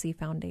Epilepsy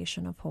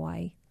Foundation of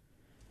Hawaii.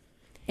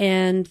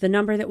 And the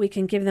number that we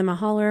can give them a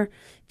holler,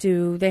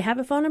 do they have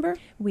a phone number?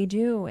 We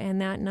do, and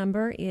that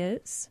number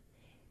is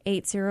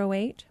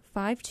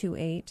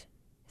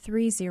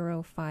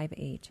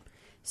 808-528-3058.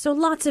 So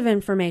lots of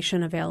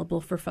information available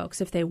for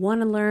folks if they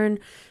want to learn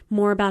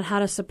more about how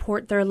to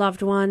support their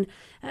loved one.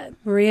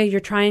 Maria, you're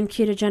trying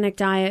ketogenic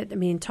diet. I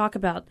mean, talk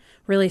about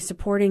really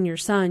supporting your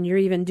son. You're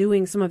even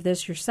doing some of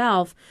this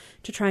yourself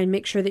to try and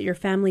make sure that your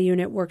family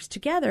unit works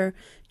together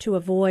to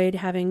avoid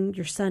having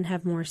your son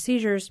have more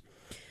seizures.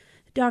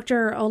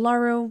 Dr.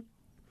 Olaru,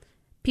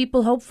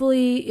 people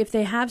hopefully, if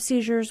they have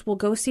seizures, will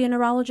go see a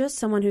neurologist,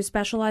 someone who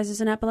specializes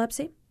in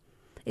epilepsy.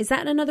 Is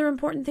that another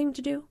important thing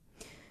to do?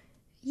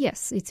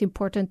 Yes, it's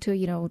important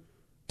to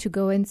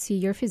go and see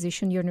your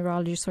physician, your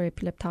neurologist or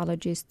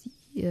epileptologist.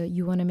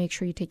 You want to make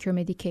sure you take your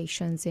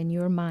medications and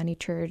you're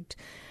monitored.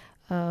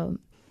 The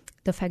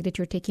fact that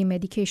you're taking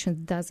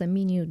medications doesn't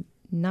mean you're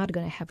not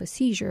going to have a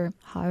seizure.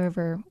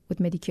 However, with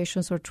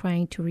medications, we're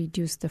trying to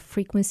reduce the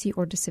frequency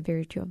or the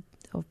severity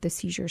of the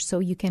seizure so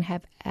you can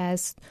have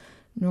as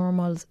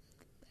normal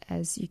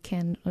as you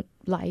can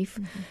life.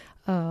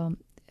 Mm-hmm.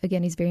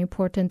 Again, it's very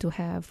important to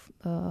have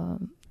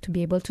to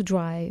be able to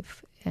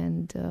drive,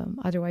 and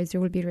otherwise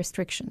there will be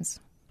restrictions.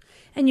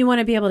 And you want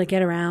to be able to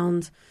get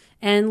around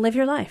and live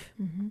your life.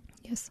 Mm-hmm.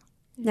 Yes.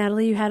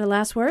 Natalie, you had a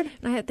last word?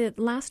 The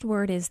last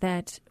word is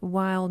that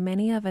while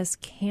many of us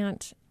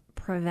can't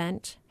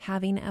prevent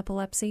having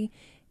epilepsy,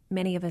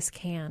 many of us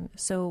can.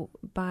 So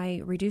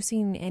by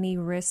reducing any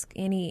risk,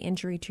 any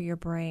injury to your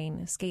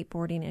brain,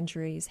 skateboarding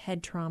injuries,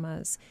 head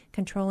traumas,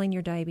 controlling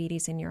your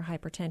diabetes and your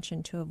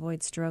hypertension to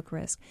avoid stroke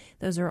risk,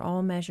 those are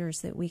all measures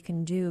that we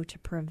can do to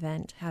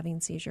prevent having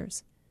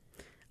seizures.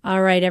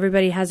 All right,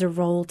 everybody has a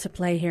role to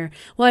play here.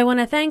 Well, I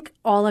want to thank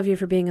all of you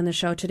for being on the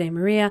show today.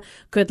 Maria,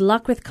 good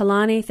luck with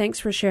Kalani.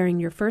 Thanks for sharing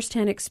your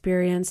firsthand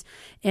experience.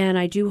 And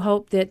I do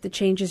hope that the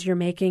changes you're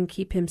making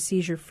keep him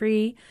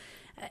seizure-free.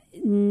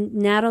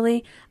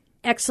 Natalie,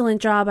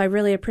 excellent job. I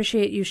really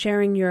appreciate you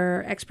sharing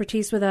your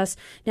expertise with us.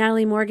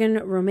 Natalie Morgan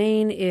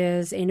Romaine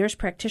is a nurse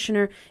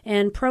practitioner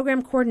and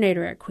program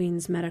coordinator at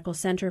Queens Medical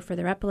Center for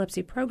their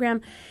epilepsy program.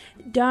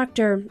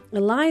 Dr.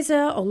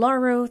 Eliza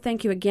Olaru,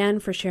 thank you again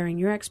for sharing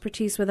your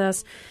expertise with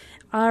us.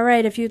 All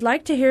right, if you'd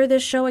like to hear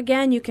this show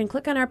again, you can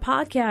click on our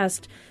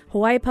podcast,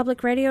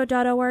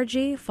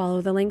 hawaiipublicradio.org.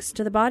 Follow the links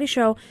to The Body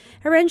Show.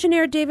 Our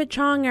engineer, David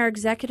Chong, our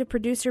executive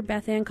producer,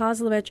 Beth Ann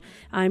Kozlovich.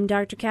 I'm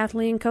Dr.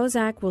 Kathleen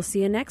Kozak. We'll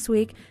see you next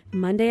week,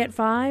 Monday at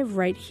 5,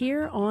 right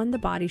here on The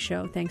Body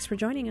Show. Thanks for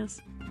joining us.